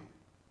in you,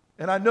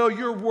 and I know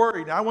you're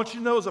worried. I want you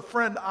to know as a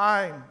friend,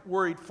 I'm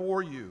worried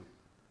for you.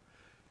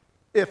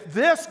 If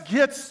this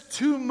gets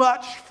too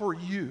much for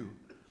you,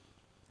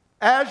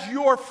 as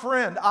your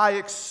friend, I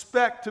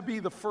expect to be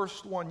the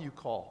first one you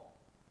call.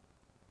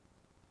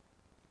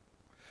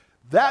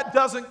 That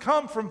doesn't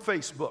come from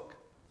Facebook.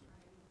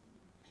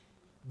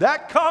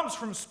 That comes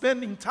from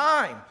spending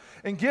time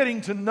and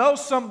getting to know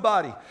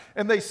somebody.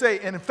 And they say,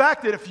 and in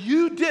fact, that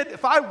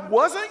if I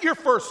wasn't your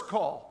first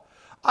call,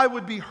 I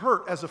would be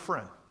hurt as a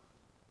friend.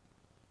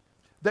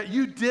 That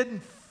you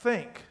didn't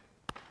think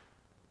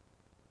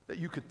that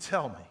you could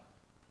tell me.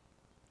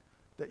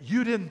 That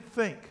you didn't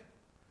think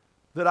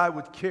that I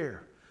would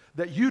care.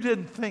 That you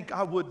didn't think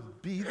I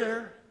would be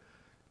there.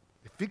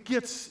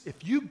 If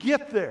you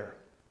get there,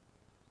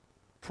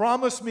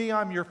 promise me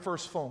I'm your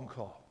first phone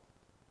call.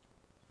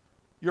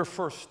 Your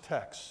first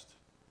text.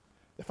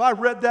 If I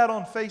read that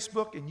on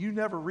Facebook and you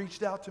never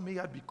reached out to me,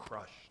 I'd be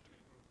crushed.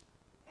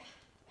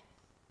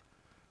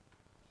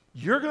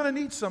 You're going to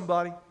need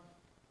somebody.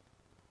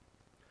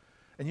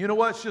 And you know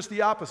what? It's just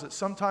the opposite.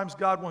 Sometimes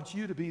God wants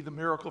you to be the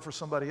miracle for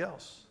somebody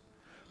else.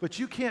 But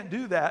you can't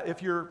do that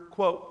if you're,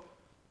 quote,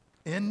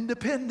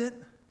 independent.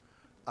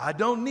 I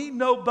don't need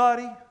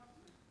nobody.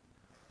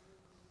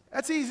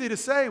 That's easy to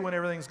say when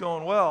everything's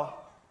going well.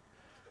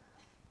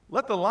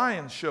 Let the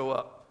lions show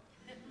up.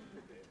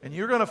 And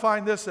you're going to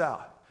find this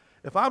out.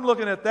 If I'm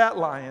looking at that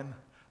lion,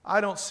 I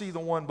don't see the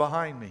one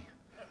behind me.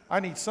 I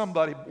need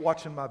somebody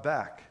watching my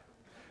back.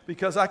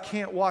 Because I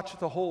can't watch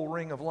the whole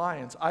ring of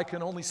lions. I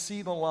can only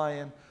see the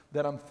lion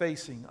that I'm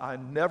facing. I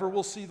never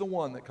will see the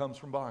one that comes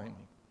from behind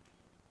me.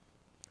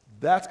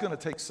 That's going to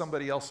take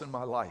somebody else in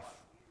my life.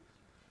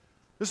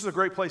 This is a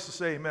great place to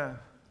say amen.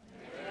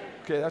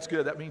 Okay, that's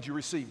good. That means you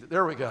received it.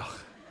 There we go.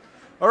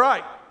 All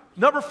right.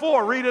 Number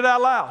 4, read it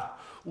out loud.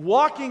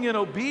 Walking in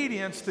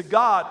obedience to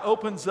God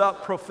opens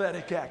up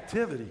prophetic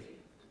activity.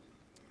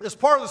 It's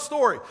part of the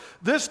story.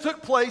 This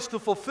took place to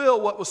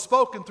fulfill what was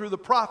spoken through the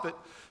prophet.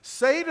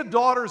 Say to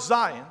daughter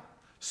Zion,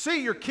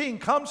 see, your king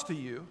comes to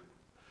you,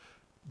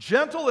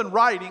 gentle and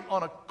riding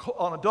on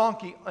a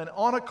donkey and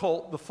on a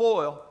colt, the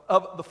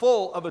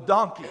foal of a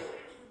donkey.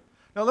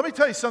 Now let me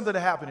tell you something that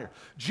happened here.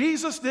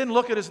 Jesus didn't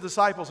look at his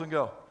disciples and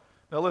go,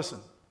 now listen,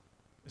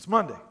 it's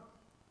Monday.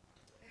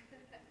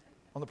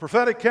 On the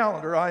prophetic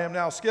calendar, I am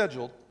now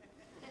scheduled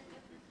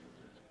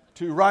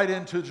to ride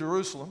into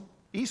Jerusalem,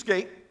 East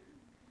Gate.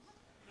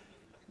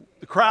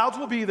 The crowds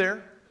will be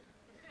there.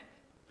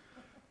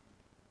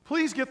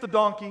 Please get the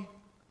donkey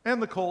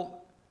and the colt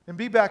and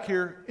be back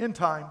here in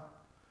time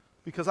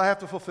because I have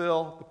to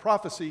fulfill the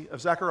prophecy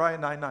of Zechariah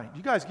 9:9.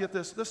 You guys get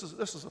this? This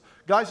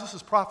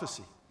is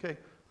prophecy, okay?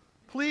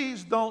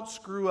 Please don't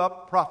screw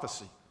up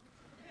prophecy,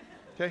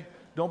 okay?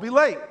 Don't be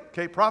late,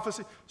 okay?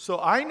 Prophecy. So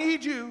I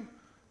need you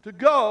to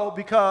go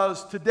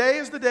because today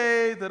is the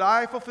day that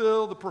I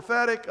fulfill the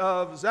prophetic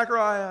of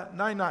Zechariah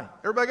 9:9.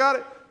 Everybody got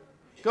it?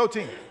 Go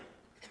team.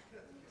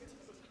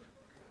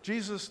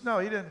 Jesus, no,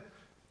 he didn't.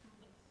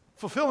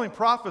 Fulfilling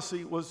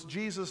prophecy was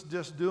Jesus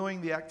just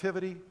doing the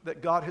activity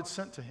that God had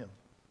sent to him.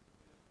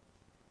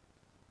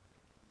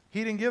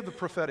 He didn't give the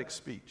prophetic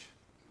speech.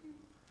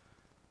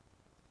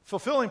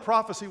 Fulfilling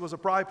prophecy was a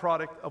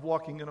byproduct of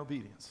walking in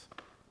obedience.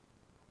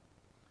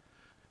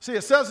 See,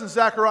 it says in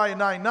Zechariah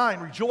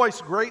 9:9,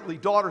 rejoice greatly,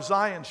 daughter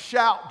Zion,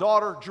 shout,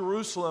 daughter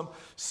Jerusalem,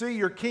 see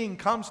your king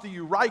comes to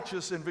you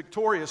righteous and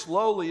victorious,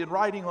 lowly and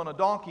riding on a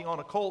donkey, on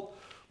a colt,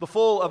 the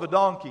foal of a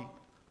donkey.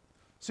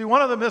 See,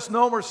 one of the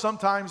misnomers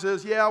sometimes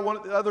is, one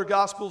of the other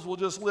gospels will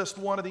just list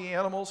one of the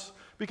animals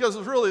because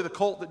it's really the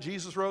colt that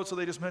Jesus rode, so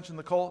they just mentioned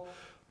the colt.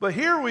 But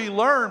here we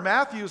learn,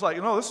 Matthew's like,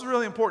 no, this is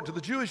really important. To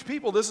the Jewish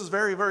people, this is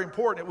very, very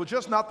important. It was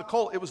just not the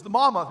colt, it was the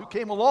mama who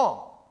came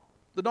along,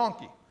 the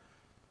donkey.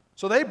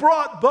 So they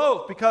brought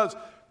both because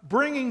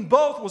bringing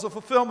both was a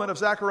fulfillment of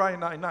Zechariah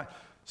 9:9.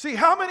 See,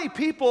 how many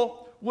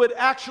people would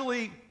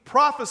actually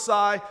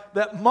prophesy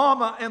that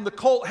mama and the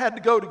colt had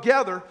to go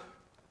together?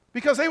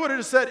 Because they would have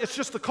just said, it's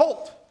just the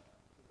colt.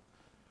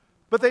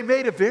 But they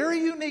made a very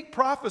unique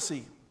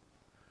prophecy.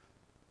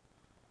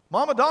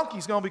 Mama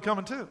donkey's going to be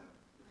coming too.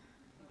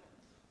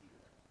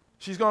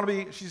 She's going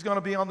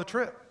to be on the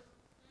trip.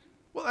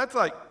 Well,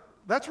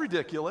 that's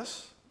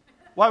ridiculous.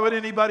 Why would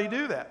anybody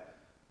do that?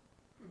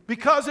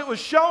 Because it was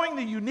showing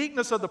the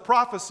uniqueness of the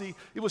prophecy.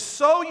 It was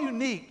so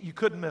unique you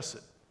couldn't miss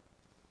it.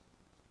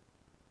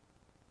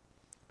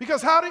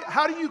 Because how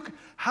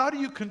do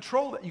you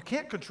control that? You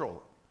can't control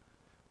it.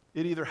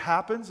 It either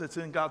happens, it's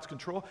in God's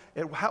control,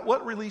 and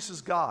what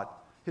releases God?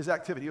 His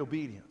activity,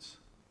 obedience.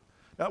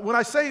 Now, when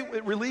I say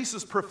it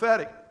releases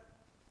prophetic,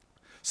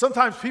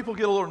 sometimes people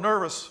get a little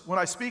nervous when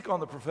I speak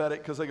on the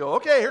prophetic because they go,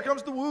 okay, here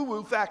comes the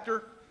woo-woo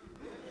factor.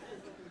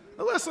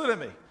 Now listen to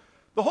me.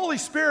 The Holy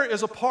Spirit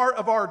is a part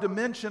of our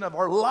dimension, of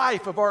our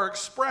life, of our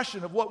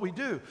expression, of what we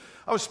do.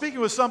 I was speaking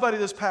with somebody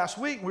this past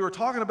week, and we were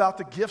talking about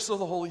the gifts of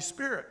the Holy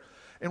Spirit.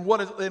 And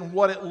what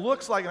it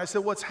looks like. And I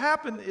said, what's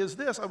happened is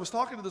this. I was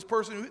talking to this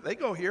person, they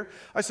go here.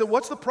 I said,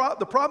 what's the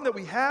problem that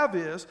we have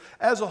is,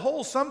 as a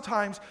whole,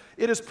 sometimes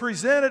it is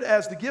presented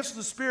as the gifts of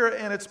the Spirit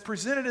and it's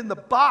presented in the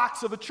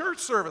box of a church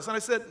service. And I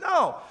said,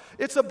 no,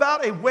 it's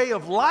about a way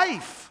of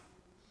life.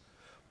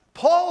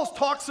 Paul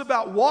talks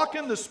about walk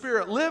in the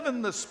Spirit, live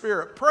in the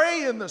Spirit,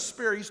 pray in the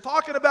Spirit. He's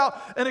talking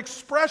about an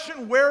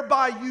expression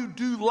whereby you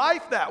do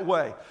life that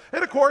way.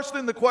 And of course,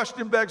 then the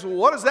question begs, well,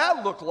 what does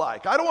that look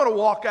like? I don't want to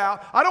walk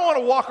out. I don't want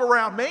to walk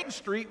around Main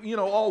Street,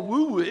 all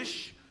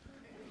woo-ish.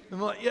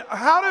 What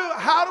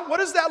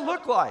does that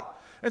look like?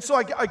 And so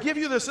I give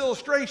you this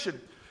illustration.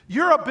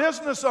 You're a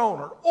business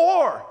owner,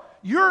 or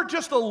you're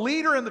just a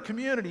leader in the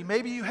community.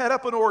 Maybe you head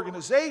up an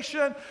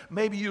organization.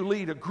 Maybe you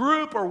lead a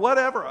group or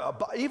whatever,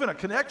 even a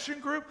connection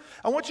group.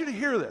 I want you to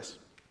hear this.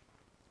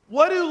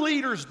 What do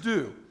leaders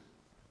do?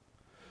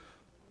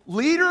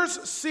 Leaders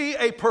see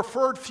a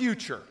preferred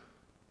future.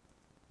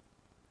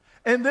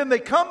 And then they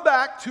come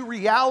back to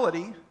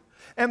reality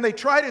and they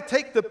try to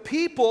take the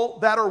people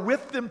that are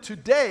with them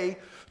today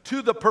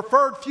to the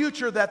preferred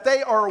future that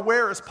they are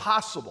aware is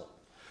possible.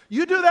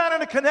 You do that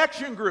in a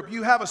connection group.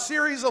 You have a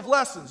series of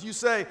lessons. You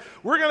say,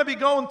 we're going to be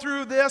going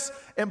through this,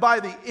 and by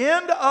the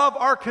end of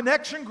our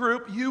connection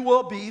group, you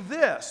will be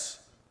this.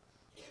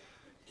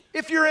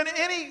 If you're in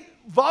any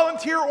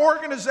volunteer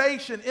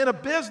organization, in a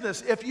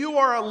business, if you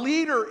are a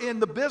leader in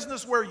the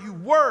business where you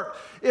work,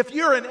 if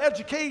you're in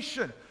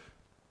education,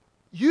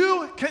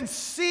 you can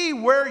see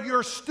where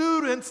your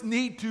students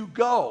need to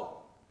go.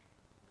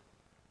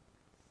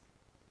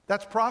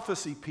 That's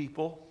prophecy,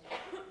 people.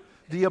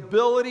 The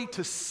ability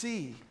to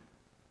see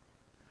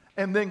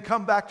and then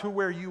come back to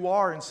where you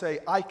are and say,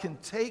 I can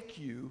take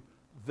you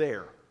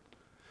there.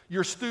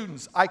 Your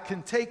students, I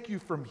can take you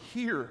from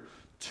here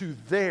to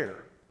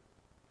there.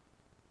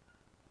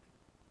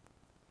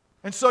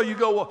 And so you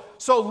go, well,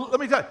 so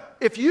let me tell you,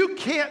 if you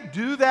can't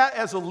do that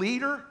as a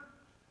leader,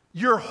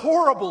 You're a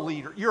horrible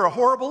leader. You're a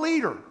horrible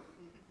leader.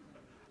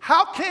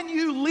 How can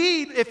you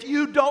lead if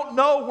you don't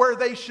know where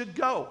they should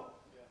go?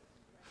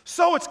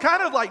 So it's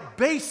kind of like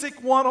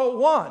basic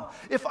 101.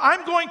 If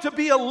I'm going to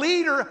be a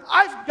leader,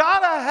 I've got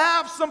to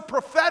have some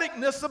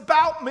propheticness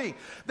about me.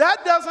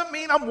 That doesn't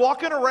mean I'm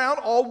walking around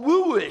all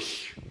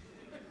woo-ish.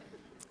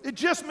 It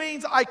just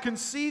means I can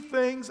see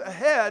things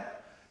ahead,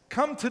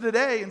 come to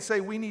today and say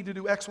we need to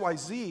do X, Y,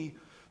 Z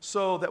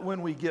so that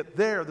when we get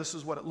there, this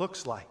is what it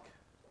looks like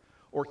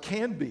or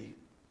can be.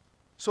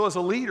 So as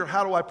a leader,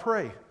 how do I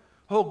pray?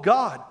 Oh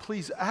God,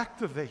 please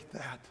activate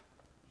that.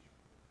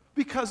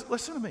 Because,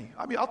 listen to me,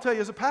 I'll tell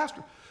you as a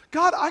pastor,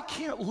 God, I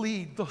can't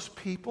lead those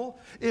people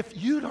if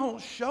you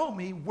don't show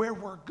me where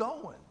we're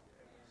going.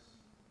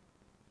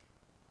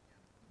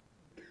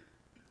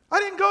 I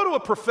didn't go to a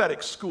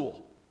prophetic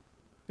school.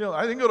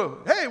 I didn't go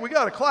to, hey, we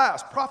got a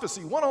class,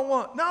 prophecy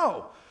 101.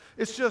 No,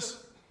 it's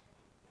just,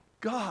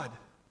 God,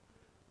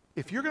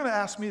 if you're going to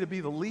ask me to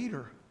be the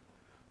leader,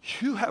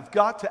 you have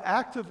got to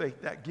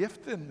activate that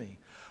gift in me.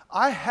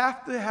 I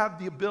have to have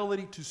the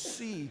ability to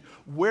see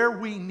where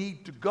we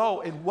need to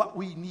go and what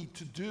we need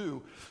to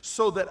do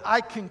so that I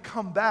can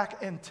come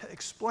back and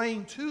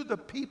explain to the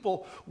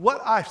people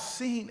what I've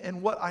seen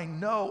and what I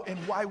know and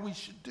why we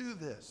should do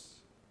this.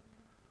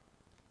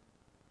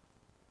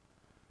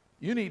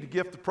 You need a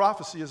gift of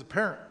prophecy as a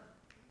parent,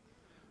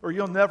 or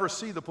you'll never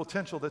see the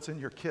potential that's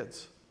in your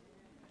kids.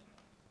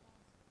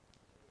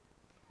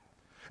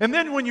 And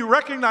then when you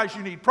recognize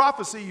you need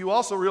prophecy, you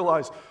also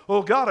realize,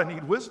 oh God, I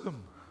need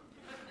wisdom.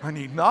 I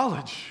need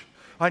knowledge.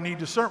 I need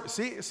discernment.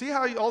 See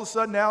how all of a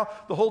sudden now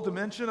the whole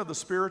dimension of the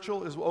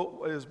spiritual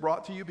is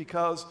brought to you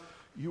because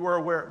you are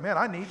aware, man,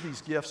 I need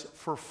these gifts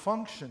for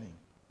functioning.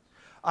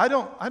 I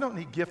don't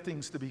need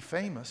giftings to be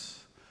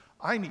famous.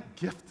 I need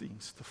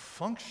giftings to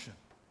function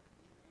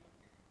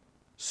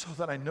so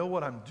that I know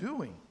what I'm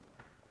doing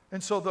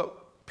and so that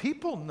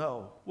people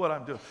know what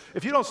I'm doing.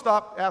 If you don't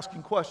stop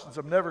asking questions,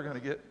 I'm never going to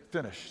get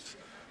finished.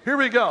 Here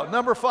we go.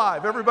 Number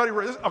 5. Everybody,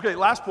 okay,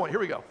 last point. Here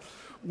we go.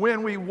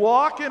 When we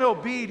walk in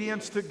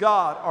obedience to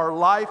God, our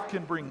life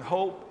can bring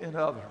hope in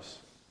others.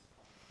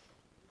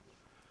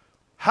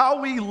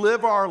 How we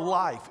live our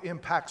life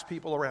impacts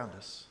people around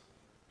us.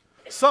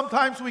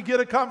 Sometimes we get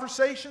a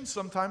conversation,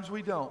 sometimes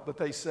we don't, but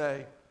they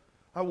say,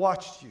 I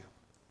watched you.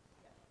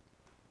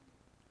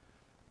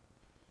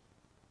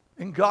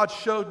 And God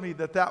showed me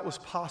that that was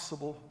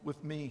possible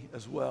with me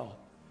as well.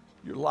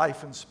 Your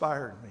life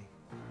inspired me.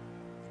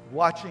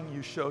 Watching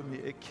you showed me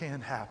it can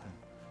happen.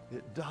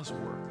 It does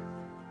work.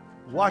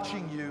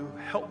 Watching you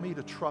helped me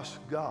to trust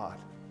God.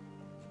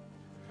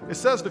 It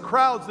says the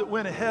crowds that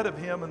went ahead of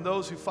him and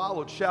those who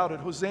followed shouted,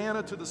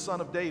 Hosanna to the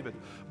Son of David.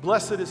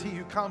 Blessed is he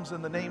who comes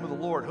in the name of the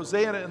Lord.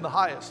 Hosanna in the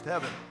highest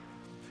heaven.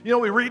 You know,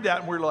 we read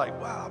that and we're like,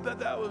 wow, I bet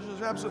that was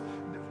just absolute.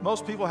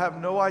 Most people have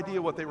no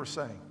idea what they were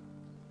saying.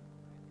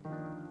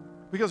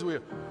 Because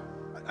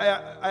I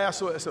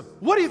asked, I said,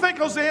 what do you think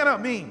Hosanna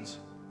means?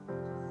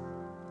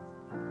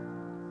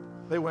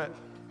 They went,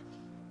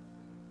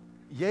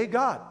 yay,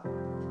 God.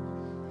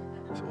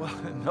 I said, well,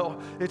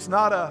 no, it's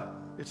not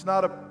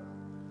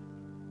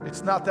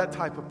that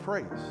type of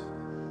praise.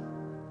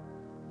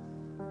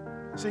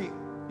 See,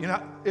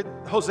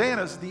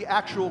 Hosanna is the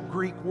actual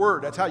Greek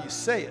word. That's how you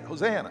say it,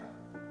 Hosanna.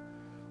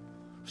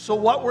 So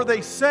what were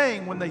they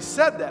saying when they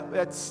said that?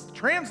 That's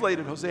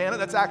translated Hosanna.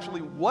 That's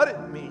actually what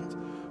it means,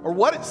 or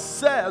what it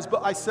says,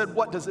 but I said,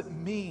 what does it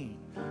mean?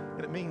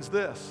 And it means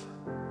this: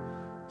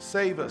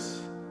 save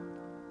us.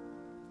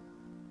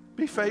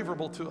 Be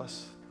favorable to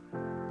us.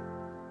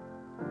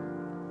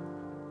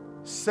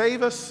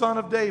 Save us, Son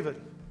of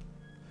David.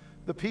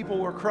 The people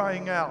were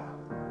crying out,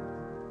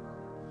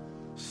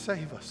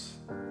 save us.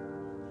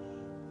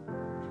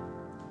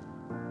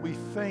 We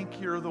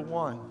think you're the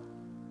one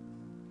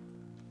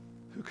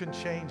who can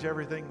change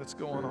everything that's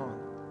going on.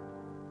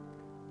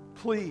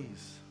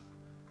 Please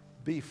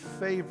be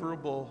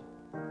favorable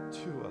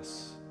to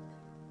us.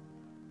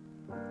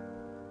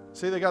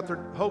 See, they got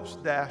their hopes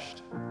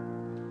dashed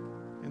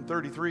in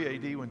 33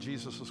 AD when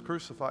Jesus was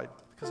crucified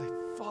because they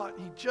thought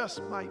he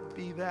just might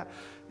be that.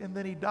 And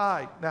then he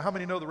died. Now, how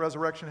many know the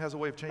resurrection has a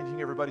way of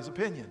changing everybody's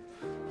opinion?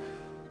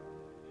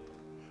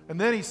 And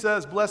then he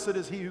says, blessed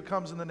is he who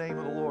comes in the name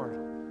of the Lord.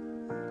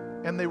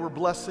 And they were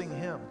blessing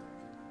him.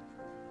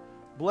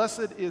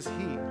 Blessed is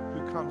he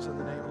who comes in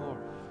the name of the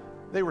Lord.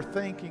 They were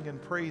thanking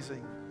and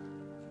praising.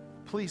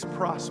 Please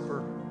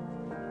prosper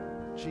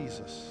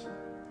Jesus.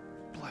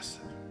 Blessed.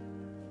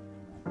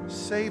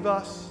 Save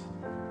us.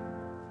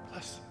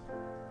 Blessed.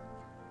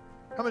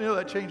 How many know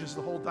that changes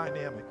the whole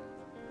dynamic?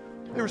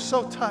 They were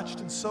so touched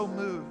and so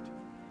moved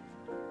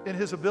in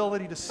his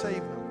ability to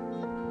save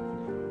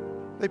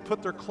them. They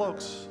put their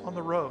cloaks on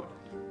the road.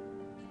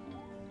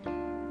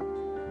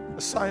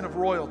 A sign of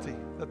royalty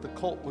that the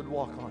colt would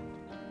walk on.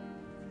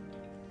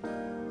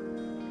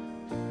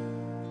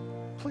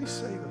 Please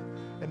save it.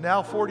 And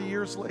now 40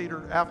 years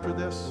later, after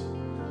this,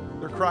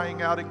 they're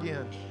crying out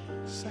again,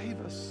 save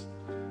us.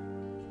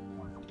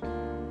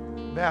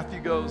 Matthew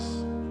goes,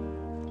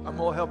 I'm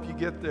going to help you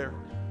get there.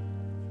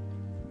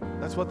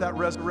 That's what that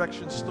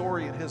resurrection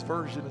story in his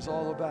version is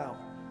all about.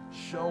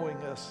 Showing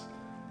us,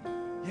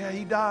 yeah,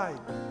 he died,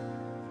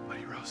 but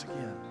he rose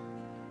again.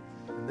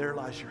 And there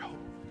lies your hope.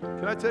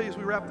 Can I tell you as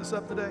we wrap this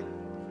up today?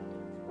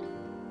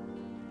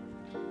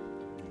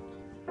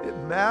 It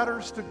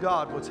matters to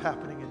God what's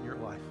happening in your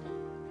life.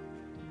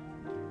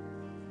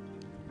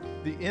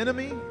 The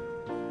enemy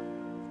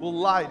will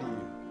lie to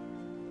you.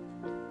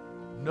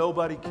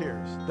 Nobody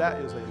cares.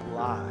 That is a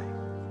lie.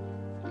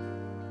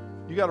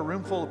 You got a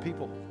room full of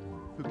people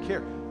who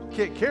care.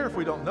 Can't care if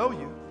we don't know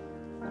you.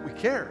 We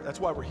care. That's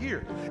why we're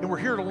here. And we're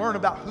here to learn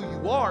about who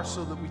you are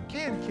so that we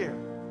can care.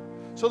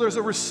 So there's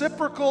a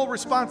reciprocal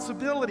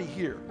responsibility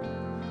here.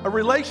 A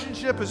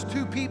relationship is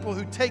two people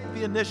who take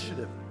the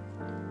initiative.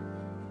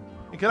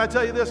 And can I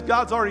tell you this?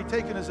 God's already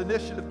taken his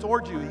initiative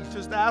toward you. He's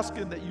just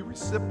asking that you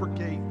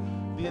reciprocate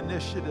the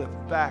initiative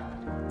back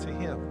to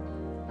him.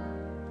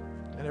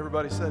 And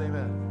everybody said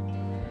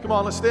amen. Come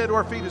on, let's stand to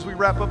our feet as we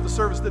wrap up the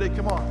service today.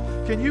 Come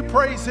on. Can you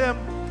praise him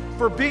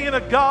for being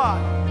a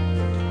God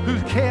who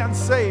can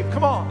save?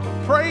 Come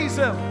on, praise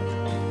him.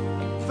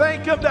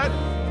 Thank him that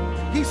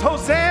he's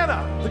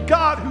Hosanna, the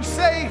God who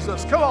saves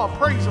us. Come on,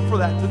 praise him for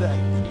that today.